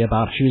backstory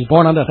about she was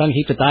born on a dung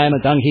heap to die on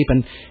a dung heap,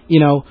 and,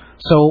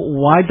 so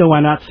why do I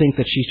not think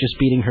that she's just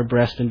beating her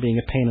breast and being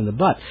a pain in the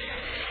butt?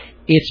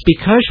 It's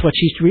because what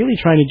she's really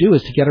trying to do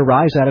is to get a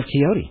rise out of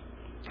Quixote.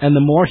 And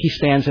the more he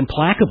stands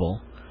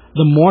implacable,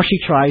 the more she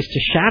tries to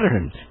shatter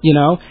him,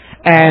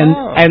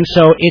 And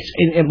so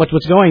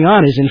what's going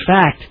on is, in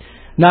fact,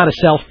 not a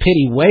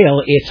self-pity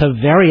wail, it's a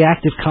very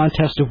active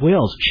contest of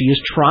wills. She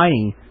is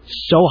trying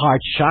so hard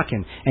to shock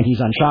him, and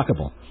he's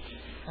unshockable.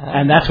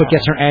 And that's what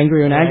gets her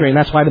angrier and angrier, and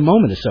that's why the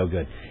moment is so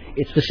good.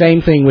 It's the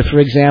same thing with, for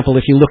example,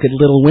 if you look at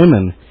Little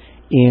Women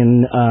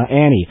in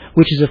Annie,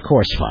 which is, of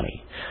course,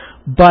 funny.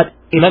 But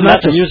it's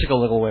not the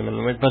musical Little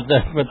Women, but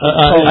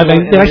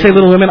did I say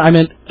Little Women? I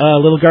meant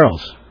Little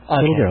Girls.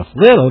 Okay.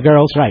 Little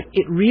girls, right.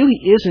 It really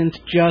isn't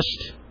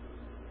just,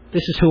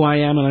 this is who I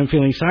am and I'm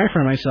feeling sorry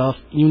for myself.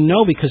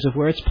 Because of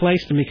where it's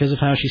placed and because of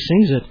how she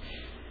sings it,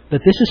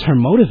 that this is her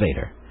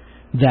motivator,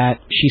 that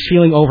she's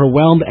feeling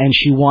overwhelmed and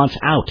she wants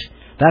out.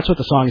 That's what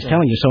the song is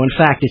telling you. So, in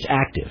fact, it's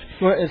active.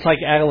 Well, it's like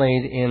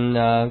Adelaide in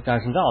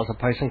Guys and Dolls.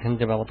 A person can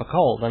develop a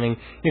cold. I mean,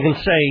 you can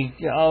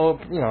say,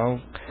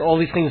 all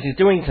these things he's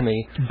doing to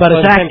me. But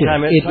it's active.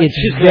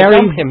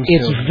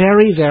 It's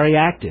very, very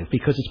active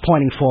because it's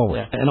pointing forward.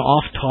 Yeah. An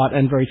oft-taught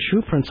and very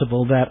true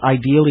principle that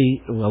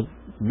ideally, well,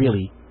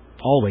 really,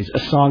 always, a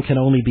song can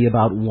only be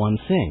about one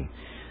thing.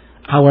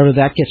 However,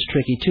 that gets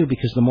tricky, too,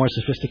 because the more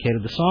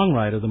sophisticated the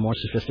songwriter, the more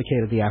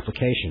sophisticated the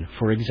application.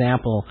 For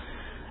example,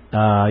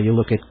 you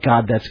look at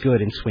God That's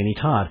Good in Sweeney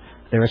Todd.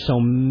 There are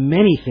so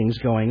many things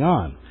going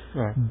on,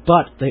 right,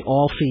 but they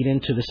all feed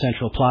into the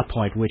central plot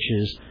point, which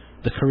is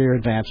the career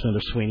advancement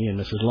of Sweeney and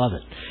Mrs.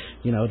 Lovett.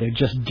 They're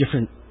just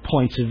different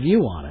points of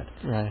view on it.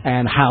 Right.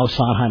 And how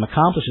Sondheim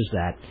accomplishes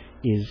that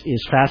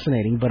is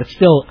fascinating, but it's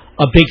still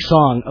a big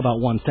song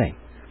about one thing.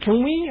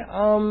 Can we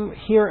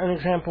hear an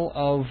example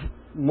of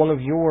one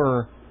of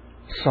your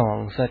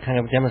songs that kind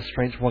of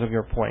demonstrates one of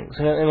your points?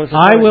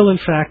 I will, in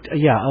fact,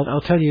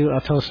 I'll tell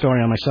a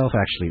story on myself,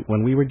 actually.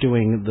 When we were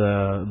doing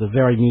the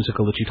very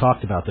musical that you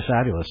talked about, The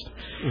Fabulist,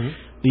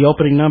 the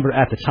opening number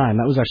at the time,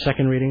 that was our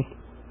second reading,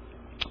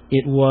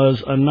 it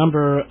was a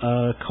number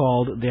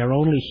called They're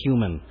Only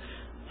Human.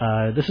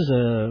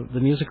 The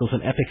musical is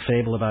an epic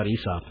fable about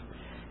Aesop.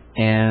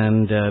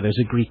 and there's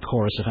a Greek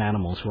chorus of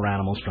animals who are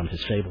animals from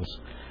his fables.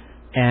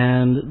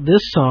 And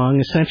this song,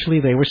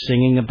 essentially, they were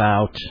singing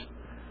about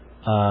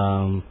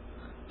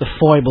the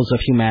foibles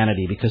of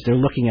humanity, because they're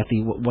looking at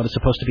what is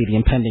supposed to be the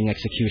impending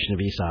execution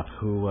of Aesop,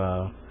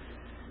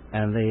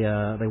 and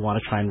they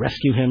want to try and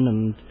rescue him,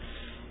 and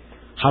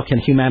how can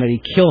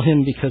humanity kill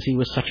him because he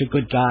was such a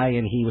good guy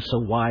and he was so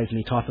wise and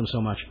he taught them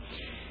so much.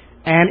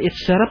 And it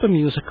set up a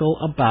musical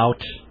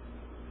about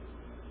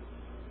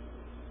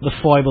the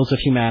foibles of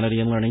humanity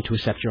and learning to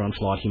accept your own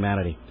flawed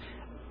humanity.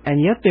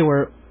 And yet there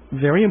were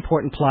very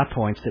important plot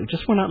points that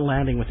just were not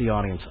landing with the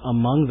audience.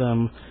 Among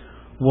them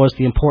was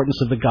the importance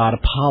of the god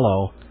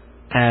Apollo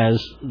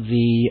as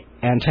the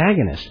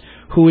antagonist,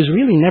 who is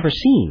really never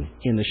seen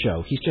in the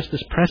show. He's just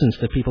this presence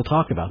that people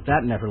talk about.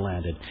 That never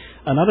landed.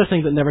 Another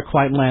thing that never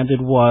quite landed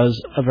was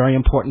a very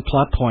important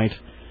plot point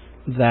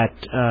that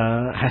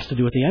has to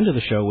do with the end of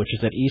the show, which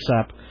is that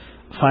Aesop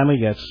finally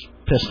gets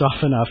pissed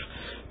off enough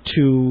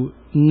to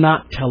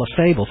not tell a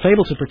fable.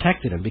 Fables have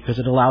protected him because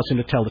it allows him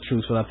to tell the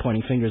truth without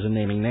pointing fingers and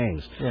naming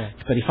names. Yeah.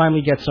 But he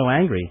finally gets so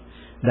angry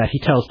that he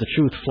tells the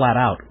truth flat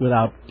out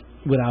without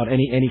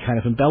any kind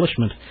of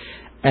embellishment,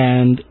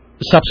 and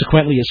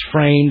subsequently is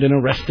framed and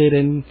arrested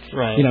and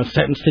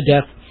sentenced to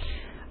death.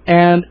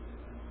 And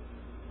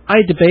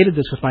I debated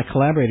this with my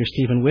collaborator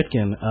Stephen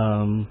Witkin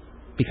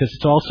because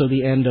it's also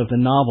the end of the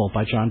novel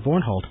by John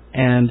Bornhold,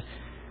 and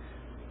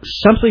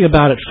something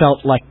about it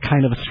felt like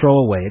kind of a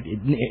throwaway.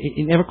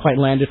 It never quite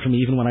landed for me,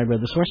 even when I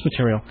read the source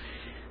material.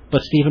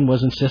 But Stephen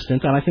was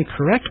insistent, and I think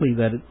correctly,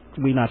 that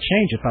we not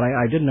change it, but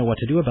I didn't know what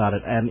to do about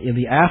it. And in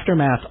the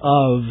aftermath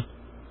of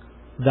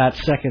that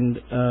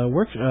second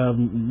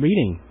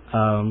reading,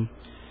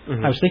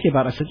 I was thinking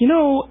about it. I said,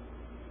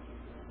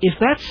 if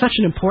that's such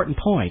an important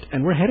point,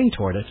 and we're heading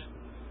toward it,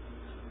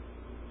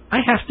 I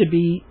have to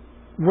be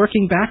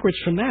working backwards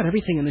from that.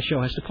 Everything in the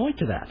show has to point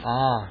to that.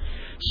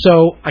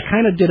 So I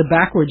kind of did a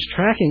backwards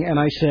tracking, and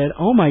I said,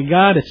 oh my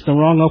God, it's the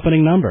wrong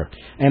opening number.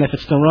 And if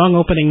it's the wrong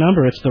opening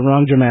number, it's the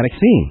wrong dramatic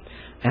theme.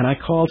 And I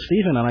called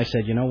Stephen, and I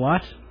said, you know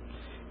what?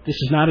 This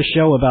is not a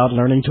show about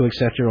learning to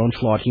accept your own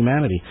flawed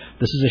humanity.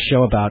 This is a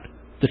show about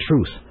the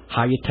truth.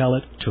 How you tell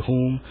it, to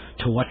whom,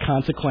 to what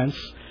consequence,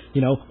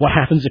 what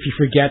happens if you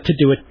forget to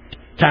do it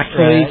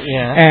tactfully.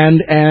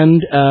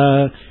 And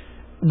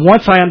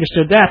once I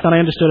understood that, then I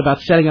understood about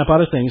setting up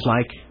other things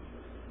like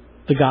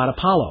the god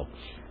Apollo.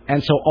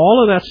 And so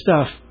all of that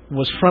stuff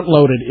was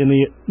front-loaded in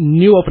the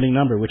new opening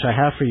number, which I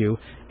have for you,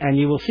 and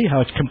you will see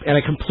how it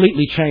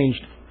completely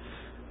changed.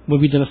 When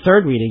we did a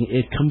third reading,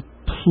 it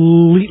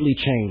completely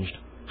changed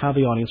how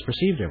the audience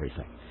perceived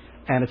everything.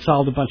 And it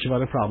solved a bunch of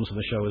other problems in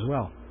the show as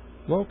well.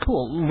 Well,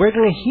 cool. We're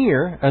going to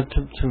hear,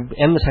 to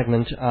end the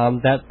segment,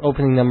 that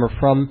opening number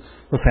from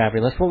The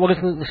Fabulous. What is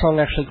the song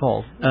actually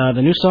called?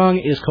 The new song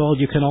is called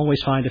You Can Always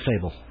Find a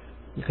Fable.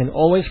 You can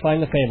always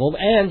find a fable,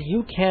 and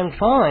you can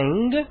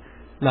find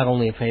not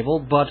only a fable,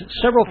 but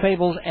several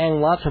fables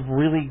and lots of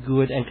really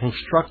good and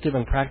constructive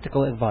and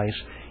practical advice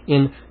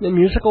in the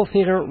Musical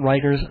Theater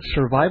Writer's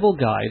Survival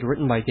Guide,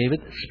 written by David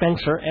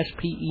Spencer,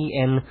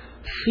 Spencer,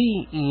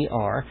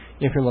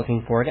 if you're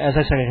looking for it. As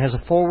I said, it has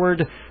a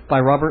foreword by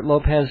Robert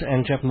Lopez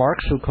and Jeff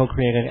Marks, who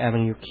co-created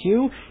Avenue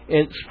Q.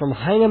 It's from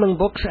Heinemann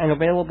Books and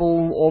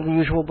available all the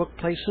usual book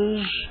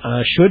places.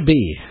 Should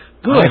be.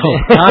 Good. I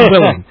hope. God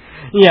willing.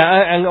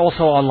 Yeah, and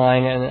also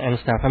online and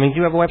stuff. I mean, do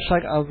you have a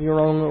website of your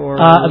own? Or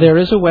there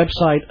is a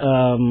website.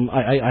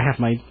 I have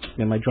my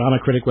drama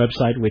critic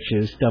website, which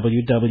is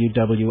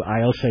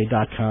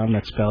www.ilsay.com.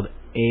 That's spelled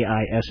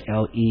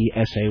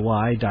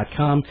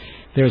AISLESAY.com.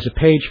 There's a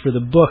page for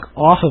the book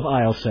off of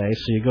ILSay,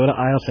 so you go to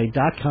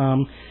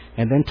ilsay.com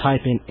and then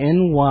type in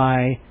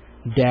NY-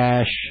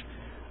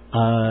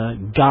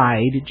 guide,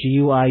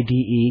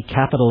 GUIDE,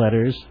 capital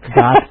letters,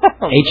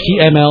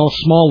 HTML,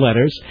 small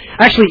letters.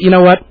 Actually, you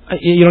know what?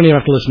 You don't even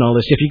have to listen to all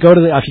this. If you go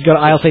to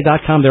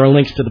ilsay.com, there are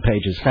links to the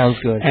pages. Sounds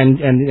good. And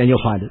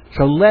you'll find it.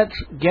 So let's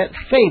get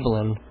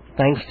fabling,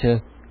 thanks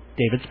to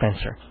David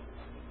Spencer.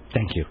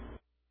 Thank you.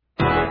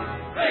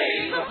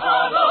 Praise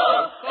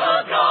Apollo,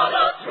 the god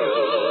of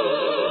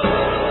truth.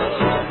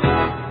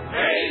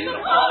 Praise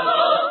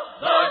Apollo,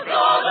 the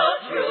god of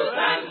truth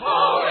and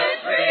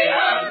poetry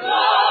and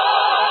light.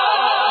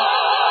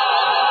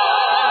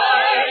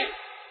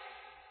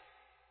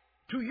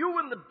 To you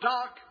in the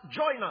dark,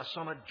 join us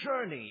on a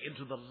journey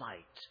into the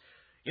light.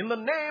 In the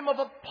name of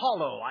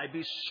Apollo, I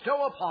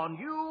bestow upon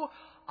you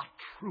a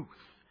truth.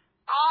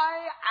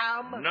 I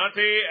am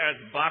nutty as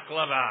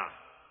baklava.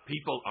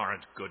 People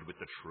aren't good with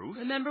the truth.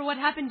 Remember what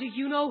happened to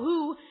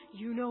you-know-who,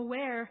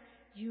 you-know-where,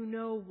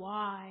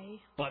 you-know-why.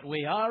 But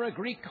we are a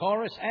Greek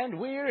chorus, and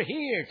we're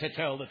here to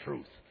tell the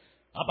truth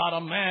about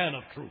a man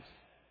of truth.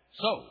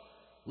 So,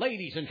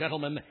 ladies and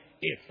gentlemen,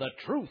 if the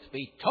truth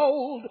be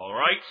told... All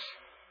right.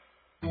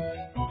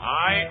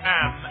 I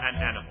am an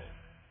animal.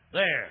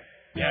 There.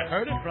 You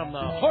heard it from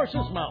the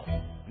horse's mouth.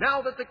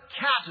 Now that the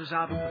cat is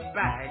out of the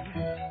bag,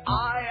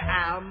 I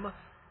am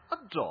a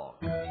dog.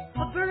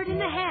 A bird in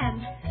the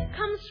hand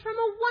comes from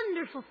a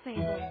wonderful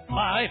fable.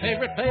 My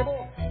favorite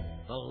fable?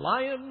 The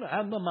Lion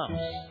and the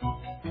Mouse.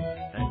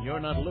 And you're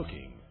not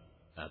looking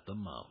at the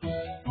mouse.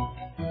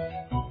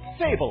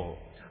 Fable,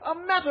 a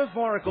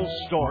metaphorical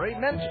story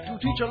meant to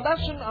teach a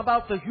lesson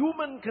about the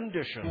human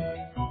condition.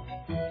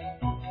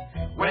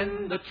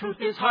 When the truth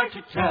is hard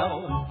to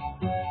tell,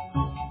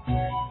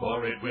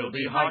 for it will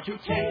be hard to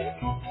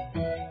take.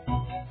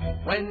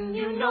 When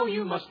you know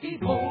you must be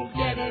bold,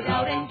 get it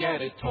out and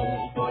get it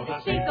told, for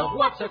the sake of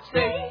what's at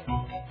stake.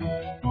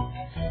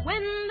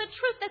 When the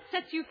truth that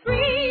sets you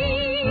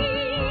free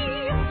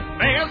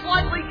may as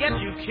likely get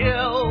you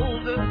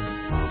killed.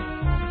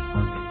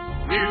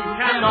 You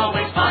can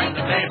always find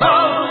a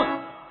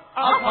fable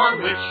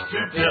upon which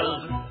to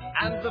build.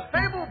 And the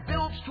fable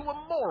builds to a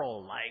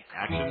moral like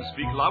actions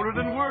speak louder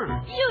than words.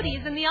 Beauty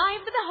is in the eye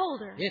of the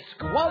beholder. It's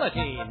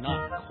quality,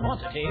 not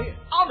quantity.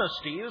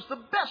 Honesty is the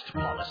best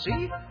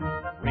policy.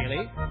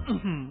 Really?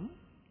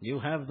 You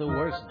have the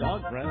worst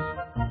dog friend.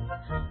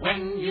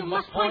 When you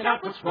must point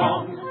out what's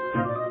wrong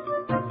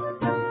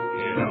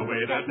in a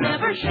way that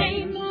never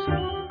shames.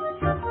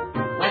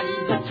 When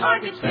the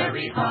target's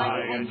very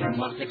high and you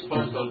must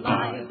expose the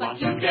lie, but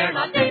you dare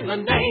not name the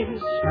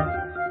names.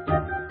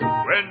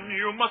 When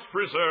you must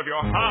preserve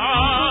your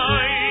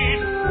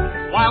hide,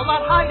 while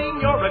not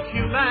hiding your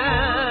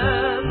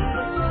acumen,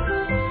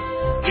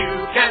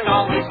 you can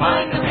always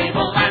find a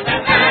fable and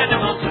an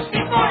animal to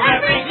speak for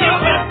every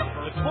human.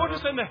 The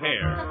tortoise and the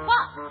hare, The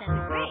fox and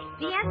the gray,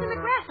 the ant and the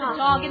grasshopper, the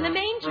dog and the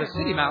manger, the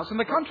city mouse and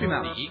the country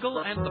mouse, the eagle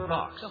and the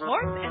fox, the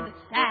horse and the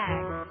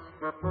stag.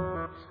 A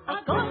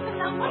ghost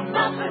and a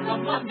mouse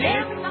and a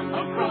bear and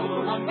a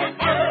crow, a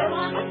bear, a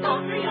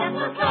poultry and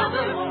a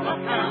cover, a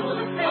camel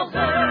and a sailor,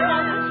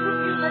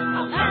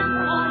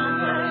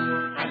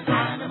 an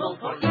animal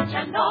for each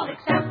and all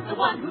except the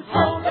one who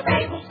told the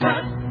fables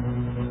first.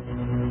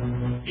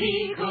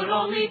 He could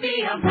only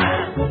be a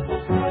man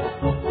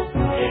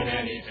in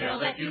any tale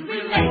that you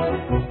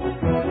relate.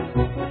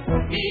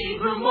 He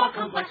grew more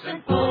complex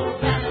and full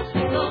than a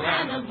single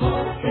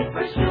animal in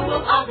pursuit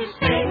of his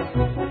fate.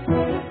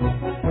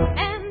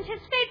 And his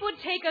fate would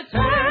take a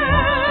turn.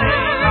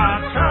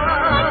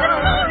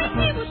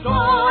 He was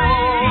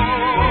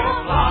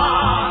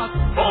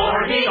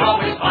for he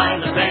always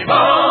finds a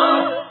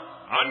fable.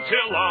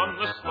 Until on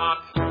the spot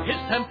his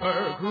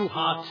temper grew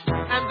hot,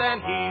 and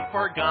then he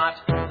forgot,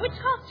 which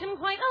cost him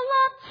quite a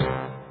lot.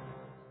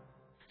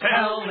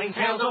 Telling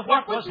tales of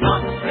what was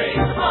not praised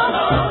upon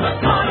a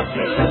God of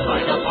truth,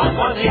 like upon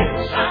what is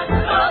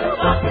and not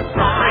what is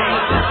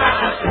right.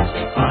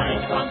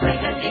 Find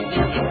comprehending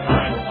in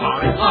kind,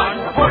 far in line,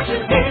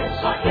 proportion is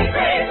what he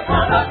raised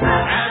upon a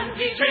man, and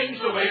he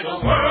changed the way the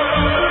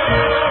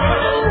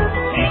world.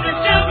 He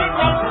discovered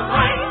wrong from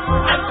right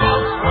and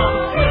false from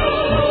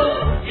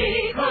true. He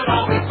could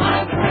always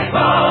find the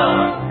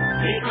fable.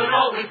 He could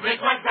always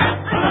make like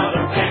that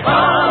another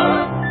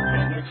fable.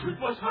 When the truth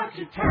was hard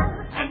to tell,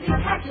 and he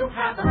had to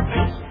have a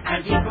face,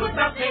 and he could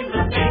not name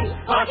the names,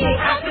 but he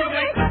had to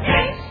make the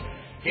case.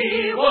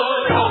 He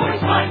would always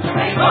find the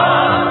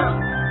fable.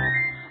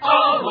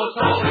 Almost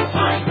always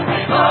find the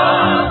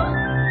fable.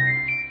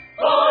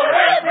 For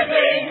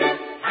everything,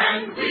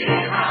 and we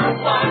have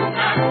one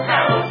that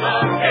tells a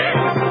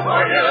tale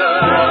for you.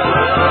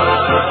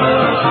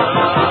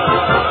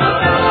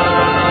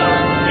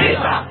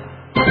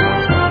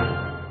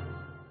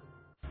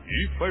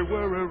 If I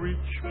were a rich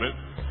man.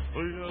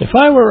 If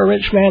I were a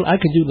rich man, I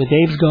could do the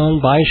Dave's Gone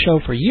By show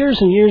for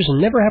years and years and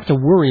never have to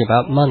worry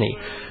about money.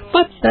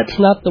 But that's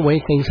not the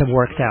way things have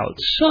worked out.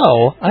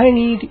 So, I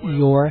need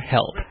your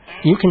help.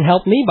 You can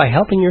help me by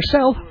helping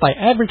yourself by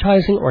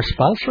advertising or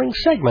sponsoring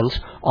segments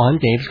on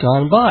Dave's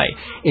Gone By.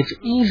 It's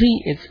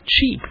easy, it's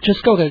cheap.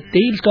 Just go to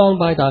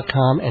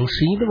davesgoneby.com and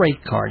see the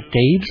rate card,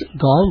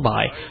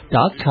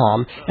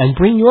 davesgoneby.com, and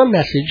bring your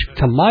message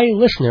to my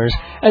listeners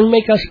and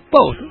make us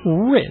both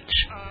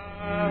rich.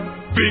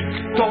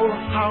 Big tall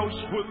house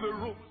with the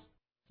roof.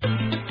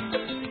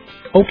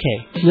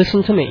 Okay,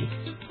 listen to me.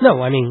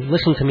 No, I mean,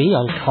 listen to me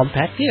on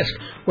compact disc,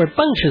 where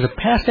bunches of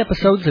past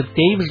episodes of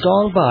Dave's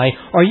Gone By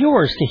are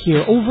yours to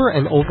hear over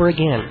and over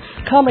again.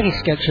 Comedy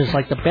sketches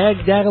like the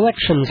Baghdad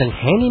elections and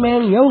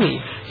Handyman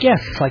Yoni,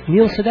 guests like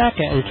Neil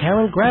Sedaka and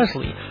Karen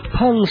Grasley,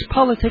 puns,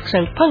 politics,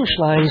 and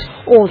punchlines,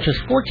 all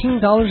just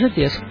 $14 a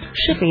disc,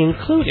 shipping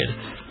included.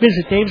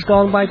 Visit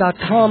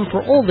davesgoneby.com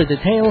for all the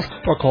details,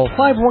 or call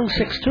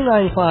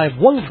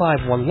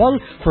 516-295-1511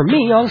 for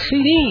me on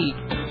CD.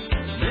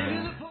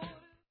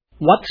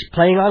 What's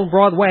playing on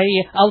Broadway?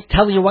 I'll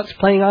tell you what's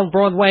playing on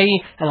Broadway,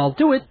 and I'll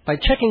do it by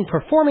checking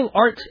Performing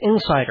Arts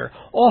Insider.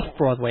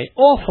 Off-Broadway,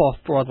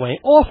 off-Broadway,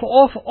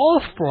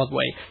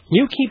 off-Broadway.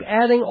 You keep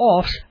adding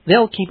offs,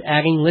 they'll keep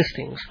adding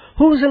listings.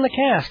 Who's in the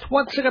cast?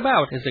 What's it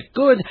about? Is it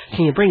good?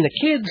 Can you bring the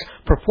kids?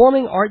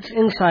 Performing Arts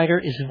Insider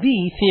is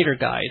the theater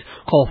guide.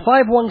 Call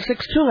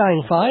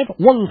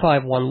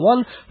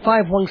 516-295-1511,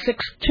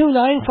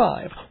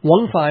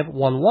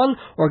 516-295-1511,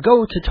 or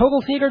go to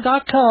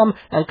TotalTheater.com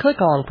and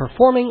click on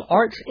Performing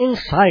Arts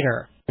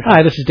Insider.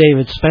 Hi, this is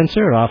David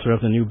Spencer, author of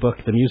the new book,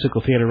 The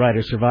Musical Theater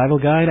Writer's Survival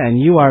Guide, and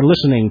you are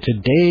listening to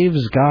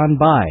Dave's Gone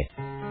By.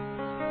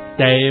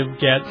 Dave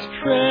gets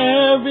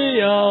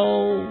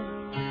trivial.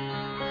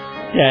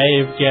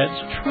 Dave gets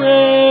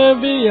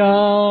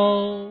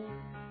trivial.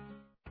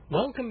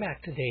 Welcome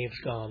back to Dave's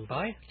Gone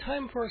By.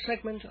 Time for a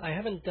segment I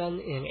haven't done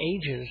in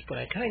ages, but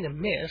I kind of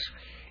miss.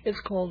 It's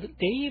called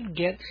Dave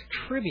Gets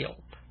Trivial.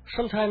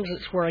 Sometimes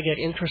it's where I get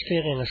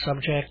interested in a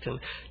subject and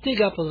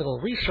dig up a little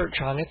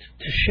research on it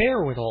to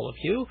share with all of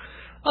you.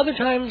 Other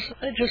times,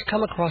 I just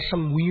come across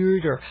some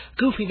weird or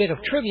goofy bit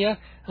of trivia,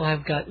 and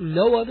I've got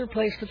no other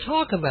place to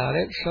talk about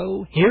it,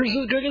 so here's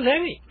as good as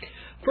any.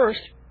 First,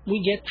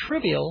 we get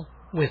trivial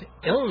with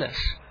illness.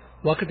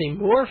 What could be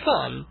more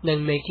fun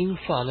than making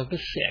fun of the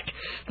sick?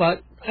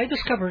 But I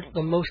discovered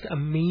the most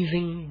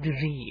amazing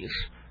disease.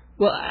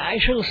 Well, I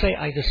shouldn't say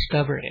I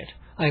discovered it.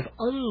 I've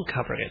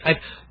uncovered it.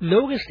 I've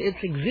noticed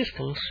its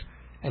existence,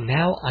 and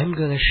now I'm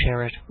going to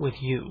share it with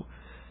you.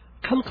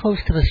 Come close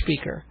to the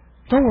speaker.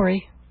 Don't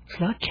worry, it's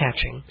not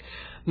catching.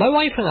 My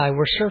wife and I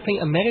were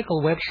surfing a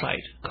medical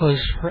website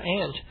because her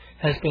aunt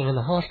has been in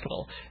the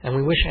hospital, and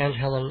we wish Aunt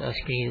Helen a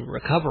speedy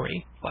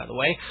recovery, by the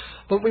way,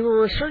 but we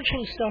were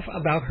researching stuff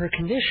about her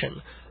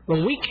condition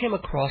when we came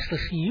across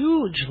this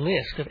huge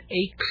list of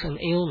aches and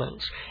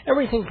ailments,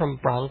 everything from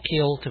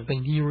bronchial to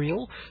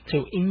venereal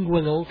to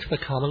inguinal to the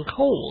common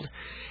cold.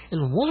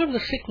 And one of the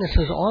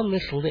sicknesses on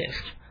this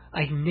list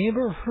I'd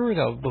never heard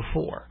of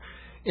before.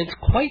 It's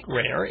quite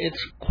rare,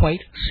 it's quite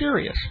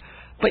serious,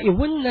 but you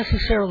wouldn't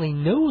necessarily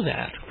know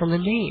that from the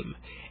name,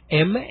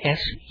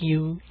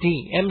 MSUD,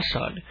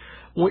 MSUD,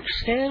 which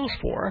stands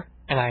for,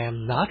 and I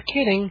am not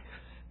kidding,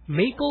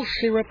 maple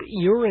syrup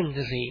urine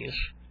disease.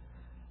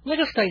 Let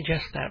us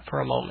digest that for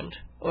a moment.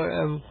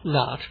 Or,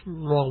 not,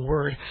 wrong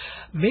word.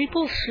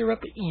 Maple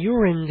syrup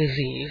urine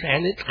disease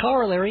and its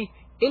corollary,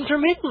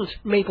 intermittent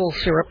maple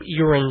syrup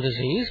urine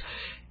disease.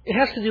 It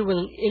has to do with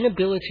an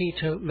inability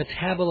to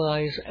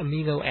metabolize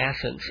amino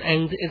acids,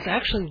 and it's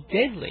actually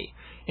deadly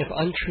if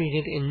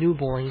untreated in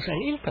newborns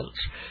and infants.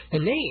 The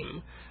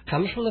name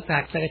comes from the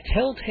fact that a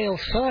telltale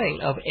sign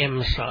of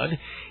MSUD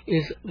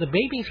is the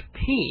baby's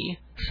pee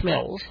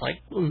smells like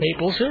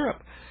maple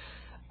syrup.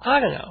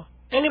 I don't know.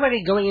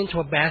 Anybody going into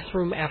a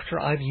bathroom after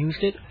I've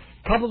used it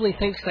probably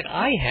thinks that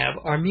I have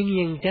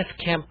Armenian death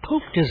camp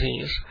poop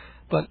disease,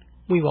 but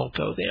we won't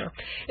go there.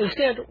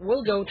 Instead,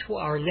 we'll go to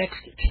our next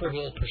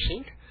trivial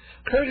pursuit,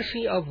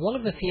 courtesy of one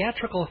of the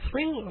theatrical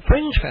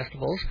fringe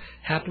festivals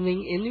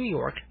happening in New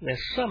York this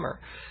summer.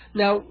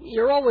 Now,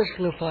 you're always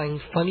going to find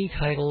funny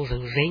titles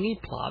and zany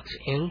plots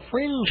in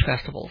fringe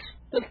festivals.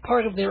 That's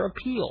part of their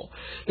appeal.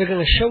 They're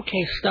going to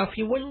showcase stuff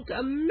you wouldn't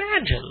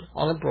imagine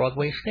on a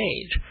Broadway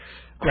stage.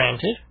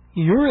 Granted,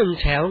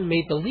 Urinetown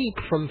made the leap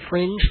from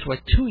fringe to a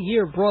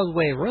 2-year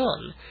Broadway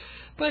run,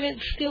 but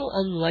it's still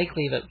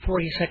unlikely that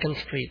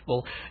 42nd Street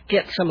will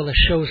get some of the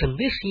shows in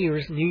this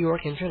year's New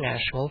York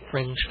International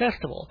Fringe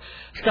Festival.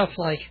 Stuff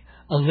like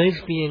A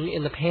Lesbian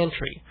in the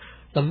Pantry,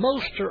 The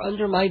Monster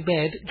Under My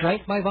Bed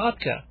Drank My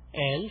Vodka,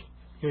 and,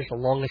 here's the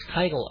longest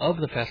title of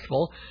the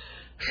festival,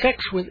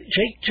 Sex with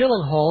Jake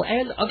Gyllenhaal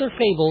and Other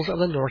Fables of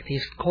the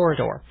Northeast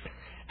Corridor.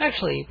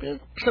 Actually,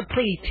 it's a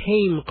pretty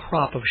tame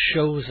crop of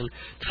shows and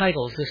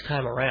titles this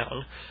time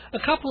around. A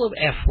couple of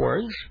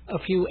F-words, a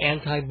few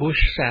anti-Bush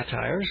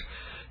satires,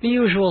 the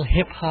usual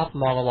hip-hop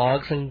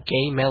monologues and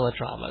gay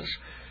melodramas.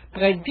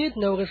 But I did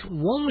notice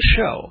one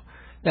show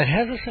that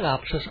has a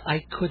synopsis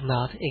I could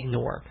not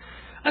ignore.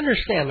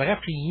 Understand that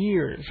after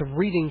years of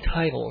reading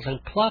titles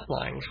and plot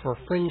lines for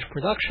fringe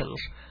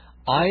productions,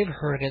 I've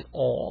heard it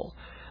all.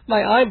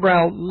 My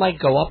eyebrow might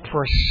go up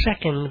for a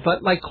second,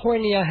 but my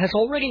cornea has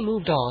already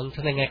moved on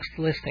to the next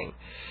listing.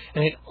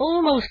 And it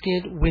almost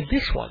did with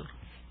this one,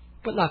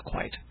 but not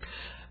quite.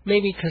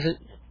 Maybe because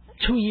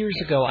 2 years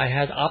ago I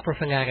had opera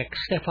fanatic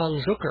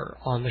Stefan Zucker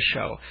on the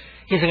show.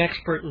 He's an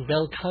expert in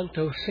bel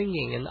canto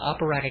singing and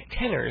operatic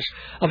tenors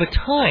of a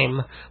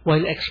time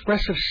when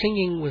expressive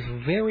singing was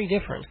very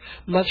different,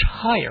 much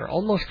higher,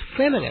 almost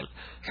feminine,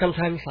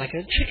 sometimes like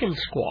a chicken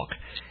squawk.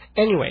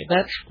 Anyway,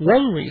 that's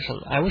one reason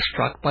I was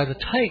struck by the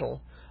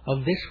title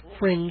of this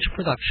fringe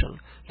production,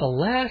 The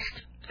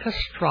Last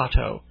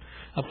Castrato,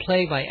 a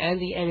play by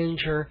Andy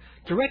Enninger,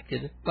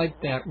 directed by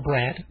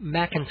Brad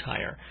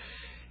McIntyre.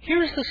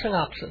 Here's the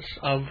synopsis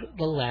of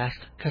The Last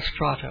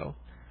Castrato.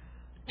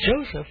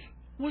 Joseph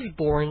was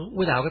born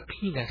without a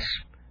penis.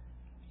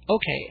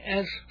 Okay,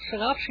 as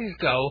synopses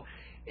go,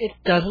 it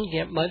doesn't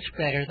get much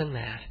better than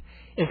that.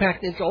 In fact,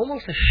 it's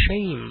almost a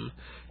shame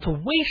to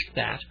waste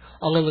that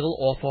on a little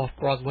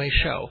off-Broadway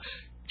show.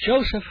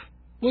 Joseph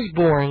was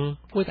born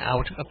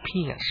without a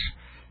penis.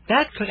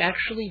 That could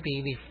actually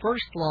be the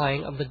first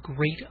line of the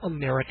great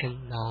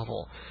American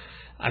novel.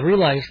 I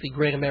realize the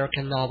great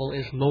American novel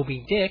is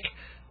Moby Dick,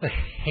 but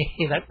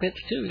hey, that fits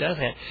too,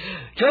 doesn't it?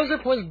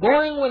 Joseph was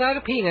born without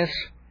a penis.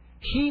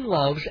 He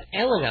loves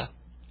Elena.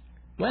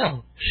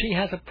 Well, she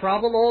has a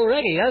problem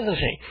already, doesn't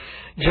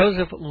she?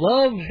 Joseph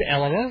loves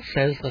Elena,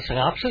 says the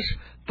synopsis,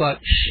 but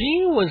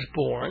she was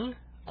born,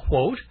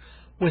 quote,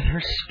 with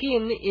her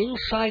skin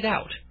inside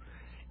out.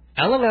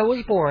 Elena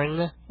was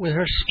born with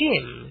her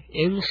skin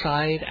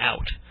inside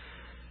out.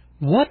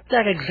 What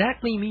that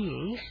exactly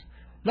means,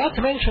 Not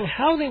to mention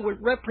how they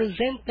would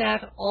represent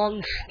that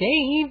on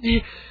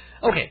stage.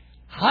 Okay,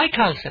 high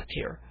concept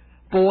here.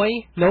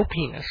 Boy, no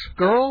penis.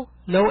 Girl,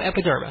 no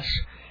epidermis.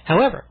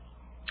 However,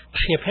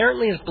 she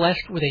apparently is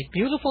blessed with a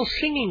beautiful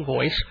singing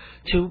voice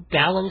to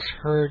balance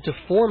her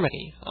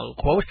deformity,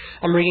 unquote.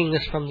 I'm reading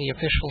this from the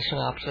official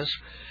synopsis.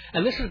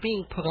 And this is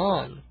being put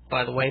on,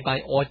 by the way, by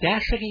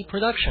Audacity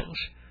Productions.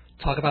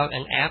 Talk about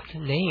an apt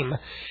name.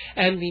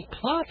 And the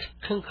plot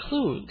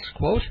concludes,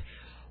 quote,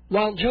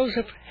 while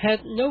Joseph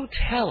had no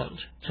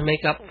talent to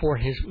make up for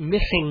his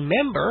missing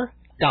member, ...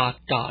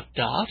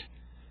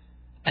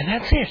 And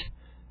that's it.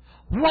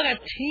 What a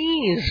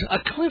tease! A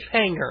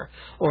cliffhanger,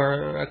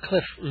 or a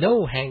cliff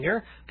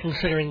no-hanger,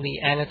 considering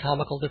the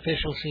anatomical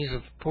deficiencies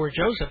of poor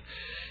Joseph.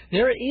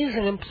 There is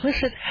an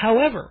implicit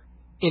however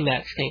in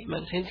that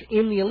statement. It's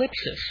in the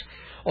ellipsis.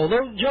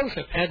 Although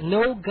Joseph had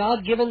no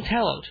God-given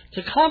talent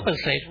to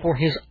compensate for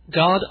his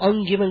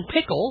God-ungiven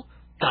pickle, ...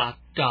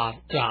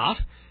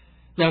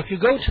 Now, if you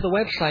go to the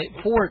website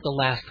for The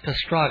Last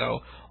Castrato,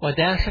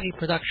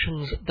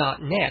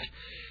 audacityproductions.net,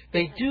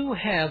 they do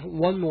have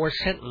one more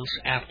sentence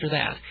after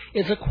that.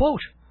 It's a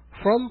quote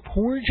from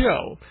poor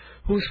Joe,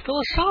 who's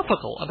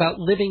philosophical about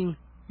living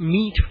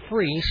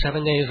meat-free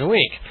 7 days a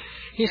week.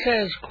 He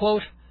says,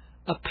 quote,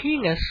 a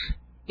penis,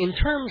 in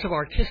terms of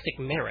artistic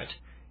merit,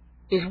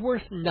 is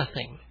worth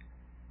nothing.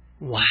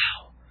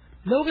 Wow.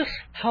 Notice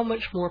how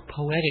much more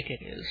poetic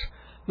it is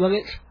when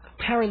it's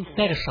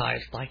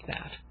parentheticized like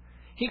that.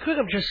 He could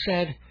have just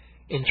said,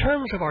 in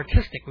terms of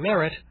artistic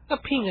merit, a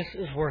penis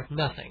is worth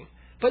nothing.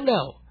 But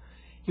no,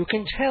 you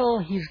can tell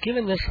he's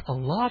given this a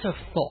lot of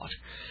thought,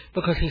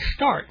 because he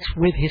starts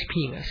with his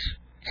penis,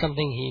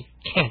 something he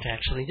can't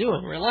actually do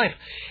in real life.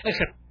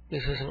 Except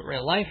this isn't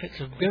real life, it's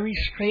a very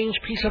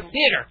strange piece of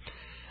theater.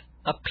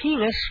 A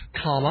penis,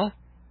 comma,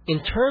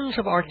 in terms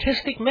of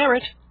artistic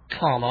merit,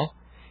 comma,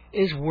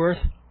 is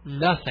worth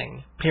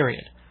nothing,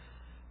 period.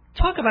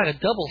 Talk about a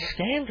double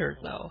standard,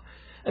 though.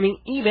 I mean,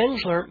 Eve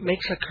Ensler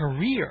makes a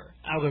career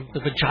out of the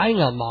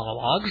vagina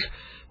monologues,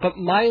 but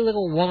my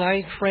little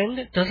one-eyed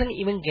friend doesn't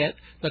even get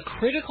the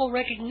critical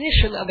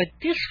recognition of a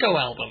disco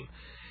album.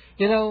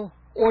 You know,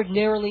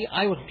 ordinarily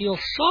I would feel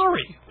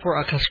sorry for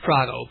a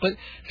castrato, but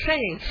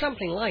saying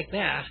something like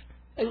that,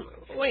 and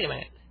wait a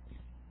minute,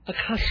 a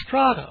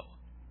castrato,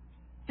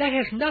 that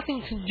has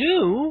nothing to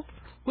do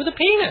with a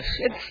penis.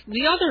 It's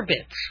the other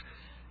bits.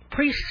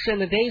 Priests in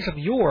the days of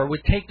yore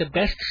would take the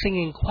best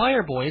singing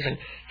choir boys and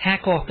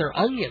hack off their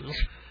onions,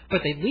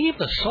 but they'd leave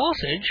the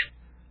sausage,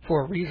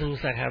 for reasons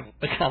that have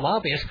become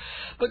obvious.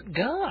 But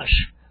gosh,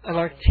 an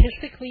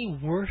artistically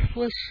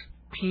worthless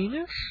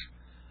penis?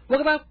 What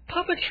about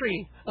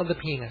puppetry of the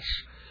penis?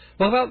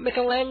 What about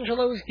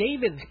Michelangelo's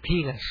David's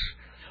penis?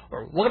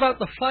 Or what about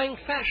the fine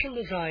fashion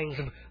designs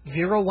of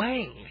Vera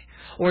Wang?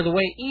 Or the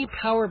way E.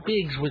 Power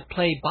Biggs would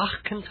play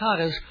Bach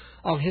cantatas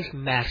on his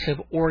massive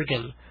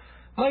organ?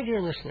 My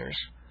dear listeners,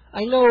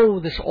 I know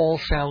this all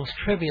sounds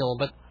trivial,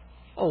 but...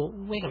 oh,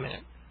 wait a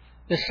minute.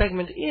 This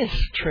segment is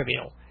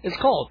trivial. It's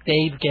called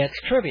Dave Gets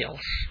Trivial.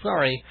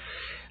 Sorry,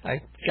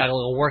 I got a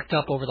little worked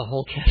up over the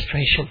whole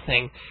castration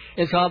thing.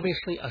 It's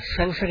obviously a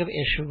sensitive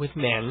issue with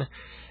men,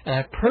 and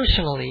I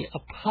personally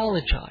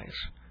apologize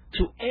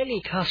to any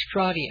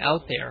castrati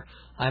out there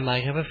I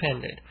might have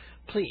offended.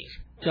 Please,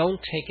 don't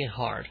take it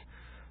hard.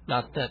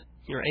 Not that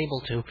you're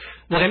able to.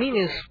 What I mean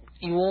is,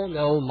 you all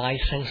know my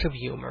sense of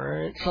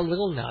humor. It's a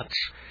little nuts.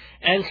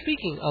 And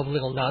speaking of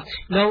little nuts,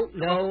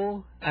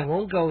 no, I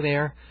won't go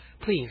there.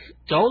 Please,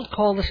 don't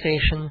call the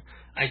station.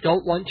 I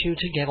don't want you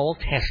to get all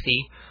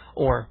testy,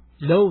 or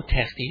no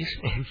testes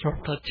in your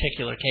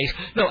particular case.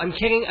 No, I'm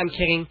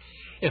kidding.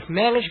 If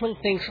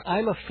management thinks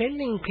I'm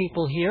offending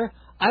people here,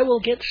 I will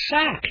get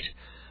sacked,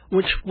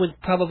 which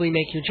would probably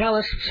make you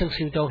jealous since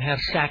you don't have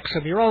sacks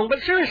of your own.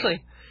 But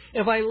seriously,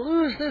 if I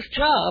lose this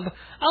job,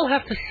 I'll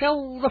have to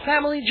sell the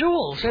family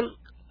jewels. And,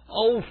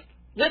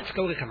 let's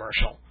go to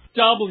commercial.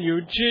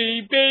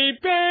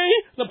 WGBB,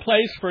 the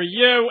place for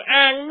you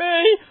and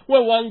me.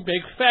 We're one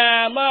big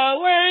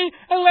family.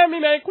 And let me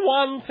make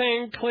one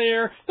thing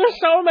clear. There's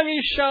so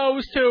many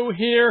shows to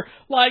hear,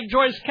 like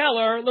Joyce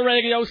Keller, the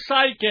radio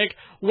psychic.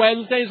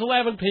 Wednesdays,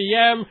 11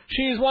 p.m.,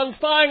 she's one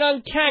fine,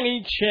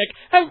 uncanny chick.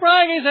 And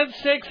Fridays at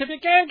 6, if you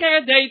can't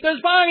get a date,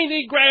 there's Bonnie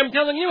D. Graham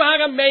telling you how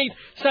to mate.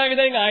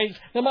 Saturday nights,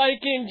 the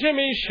Mikey and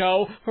Jimmy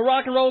Show. For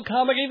rock and roll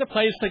comedy, the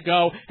place to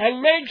go.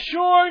 And make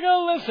sure to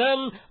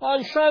listen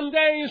on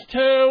Sundays,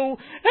 too.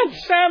 At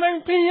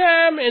 7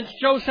 p.m., it's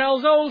Joe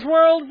Salzone's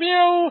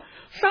Worldview.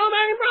 So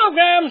many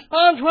programs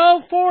on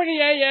 12:40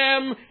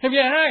 a.m. If you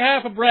have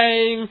half a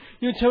brain,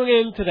 you tune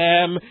in to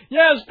them.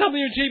 Yes,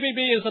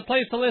 WGBB is the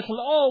place to listen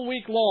all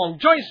week long.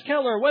 Joyce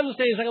Keller,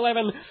 Wednesdays at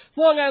 11.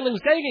 Long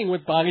Island's Dating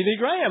with Bonnie D.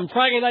 Graham.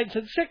 Friday nights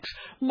at 6.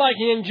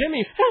 Mikey and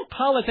Jimmy. And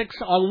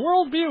Politics on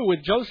Worldview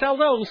with Joe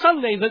Saldone.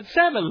 Sundays at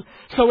 7.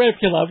 So if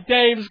you love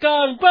Dave's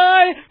Gone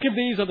By, give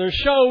these other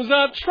shows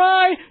a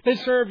try. They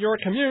serve your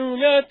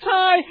community.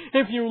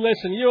 If you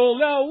listen, you'll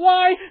know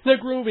why. They're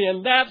groovy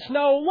and that's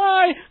no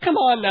lie. Come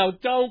on now,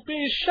 don't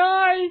be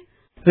shy.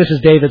 This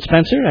is David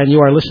Spencer, and you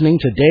are listening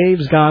to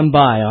Dave's Gone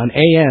By on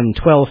AM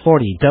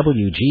 1240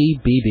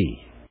 WGBB.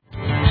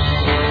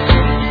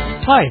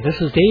 Hi, this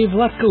is Dave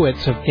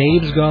Lefkowitz of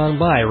Dave's Gone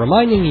By,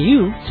 reminding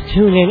you to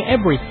tune in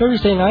every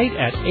Thursday night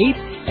at 8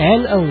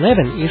 and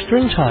 11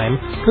 Eastern Time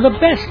for the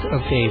best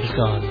of Dave's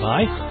Gone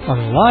By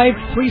on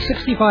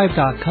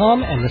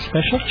Live365.com and the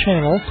special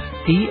channel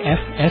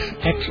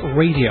DFSX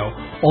Radio.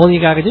 All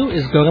you gotta do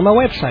is go to my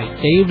website,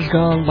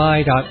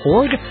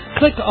 davesgoneby.org,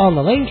 click on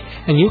the link,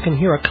 and you can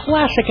hear a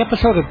classic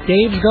episode of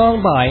Dave's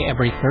Gone By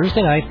every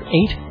Thursday night, 8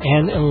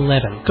 and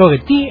 11. Go to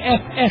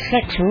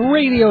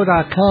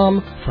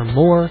dfsxradio.com for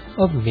more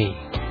of me.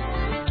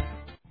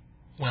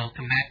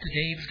 Welcome back to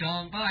Dave's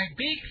Gone By.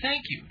 Big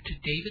thank you to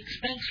David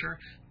Spencer.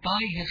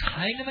 Buy his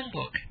Heinemann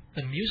book,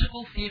 The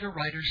Musical Theater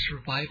Writer's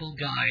Survival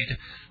Guide,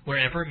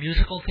 wherever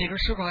musical theater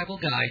survival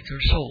guides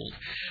are sold.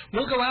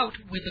 We'll go out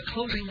with the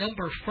closing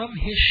number from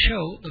his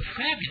show, The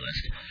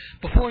Fabulist.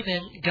 Before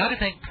then, gotta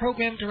thank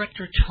Program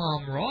Director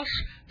Tom Ross.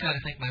 Gotta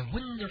thank my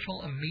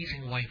wonderful,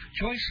 amazing wife,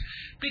 Joyce.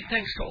 Big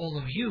thanks to all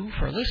of you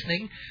for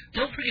listening.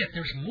 Don't forget,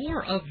 there's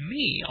more of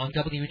me on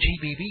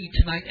WGBB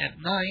tonight at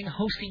 9,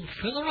 hosting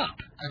Fill Her Up,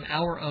 an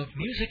hour of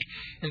music,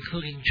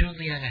 including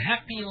Juliana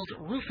Hatfield,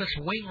 Rufus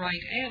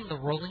Wainwright, and the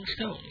Rolling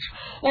Stones.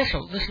 Also,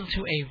 listen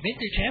to a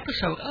vintage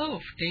episode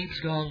of Dave's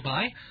Gone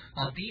By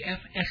on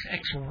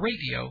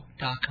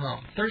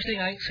DFSXradio.com. Thursday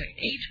nights at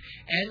 8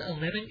 and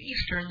 11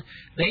 Eastern,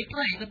 they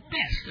play the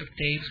best of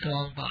Dave's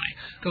Gone By.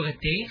 Go to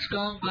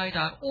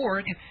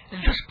davesgoneby.org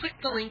and just click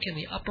the link in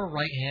the upper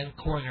right-hand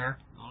corner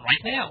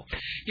right now.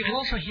 You can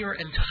also hear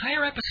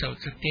entire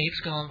episodes of Dave's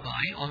Gone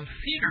By on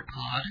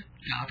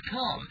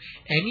theaterpod.com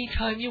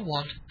anytime you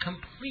want,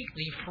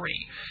 completely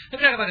free. They've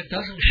got about a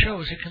dozen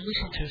shows you can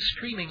listen to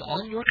streaming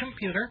on your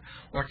computer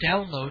or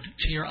download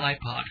to your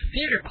iPod.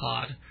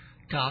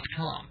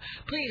 Theaterpod.com.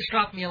 Please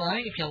drop me a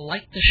line if you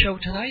like the show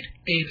tonight,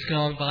 Dave's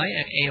Gone By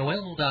at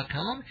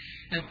AOL.com,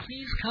 and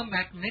please come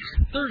back next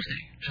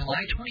Thursday,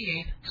 July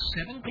 28th,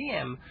 7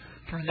 p.m.,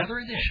 for another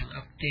edition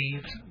of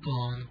Dave's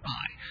Gone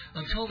By.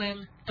 Until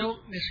then,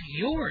 don't miss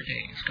your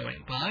days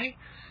going by.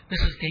 This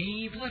is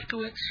Dave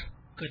Lefkowitz.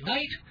 Good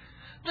night.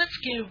 Let's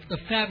give the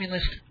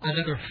Fabulist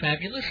another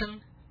Fabulous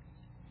and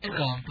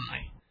Gone By.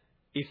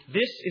 If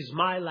this is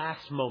my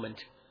last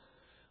moment,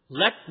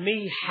 let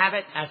me have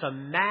it as a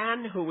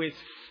man who is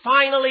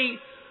finally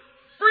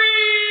free!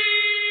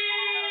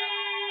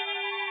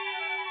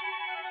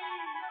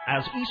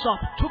 As Aesop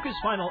took his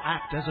final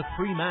act as a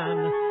free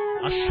man,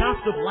 a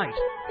shaft of light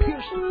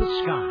pierced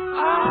the sky.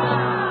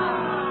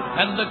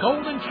 And the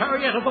golden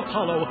chariot of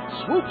Apollo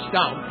swoops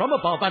down from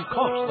above and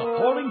caught the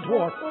falling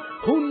dwarf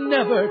who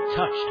never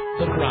touched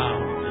the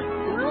ground.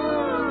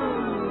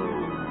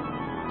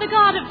 The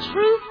god of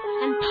truth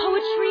and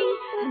poetry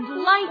and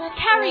light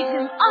carried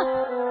him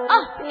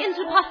up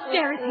into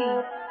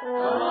posterity.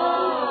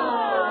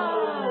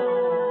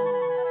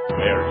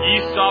 Where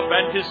Aesop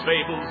and his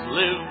fables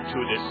live to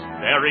this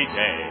very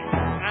day.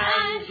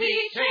 And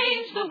he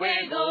changed the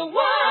way the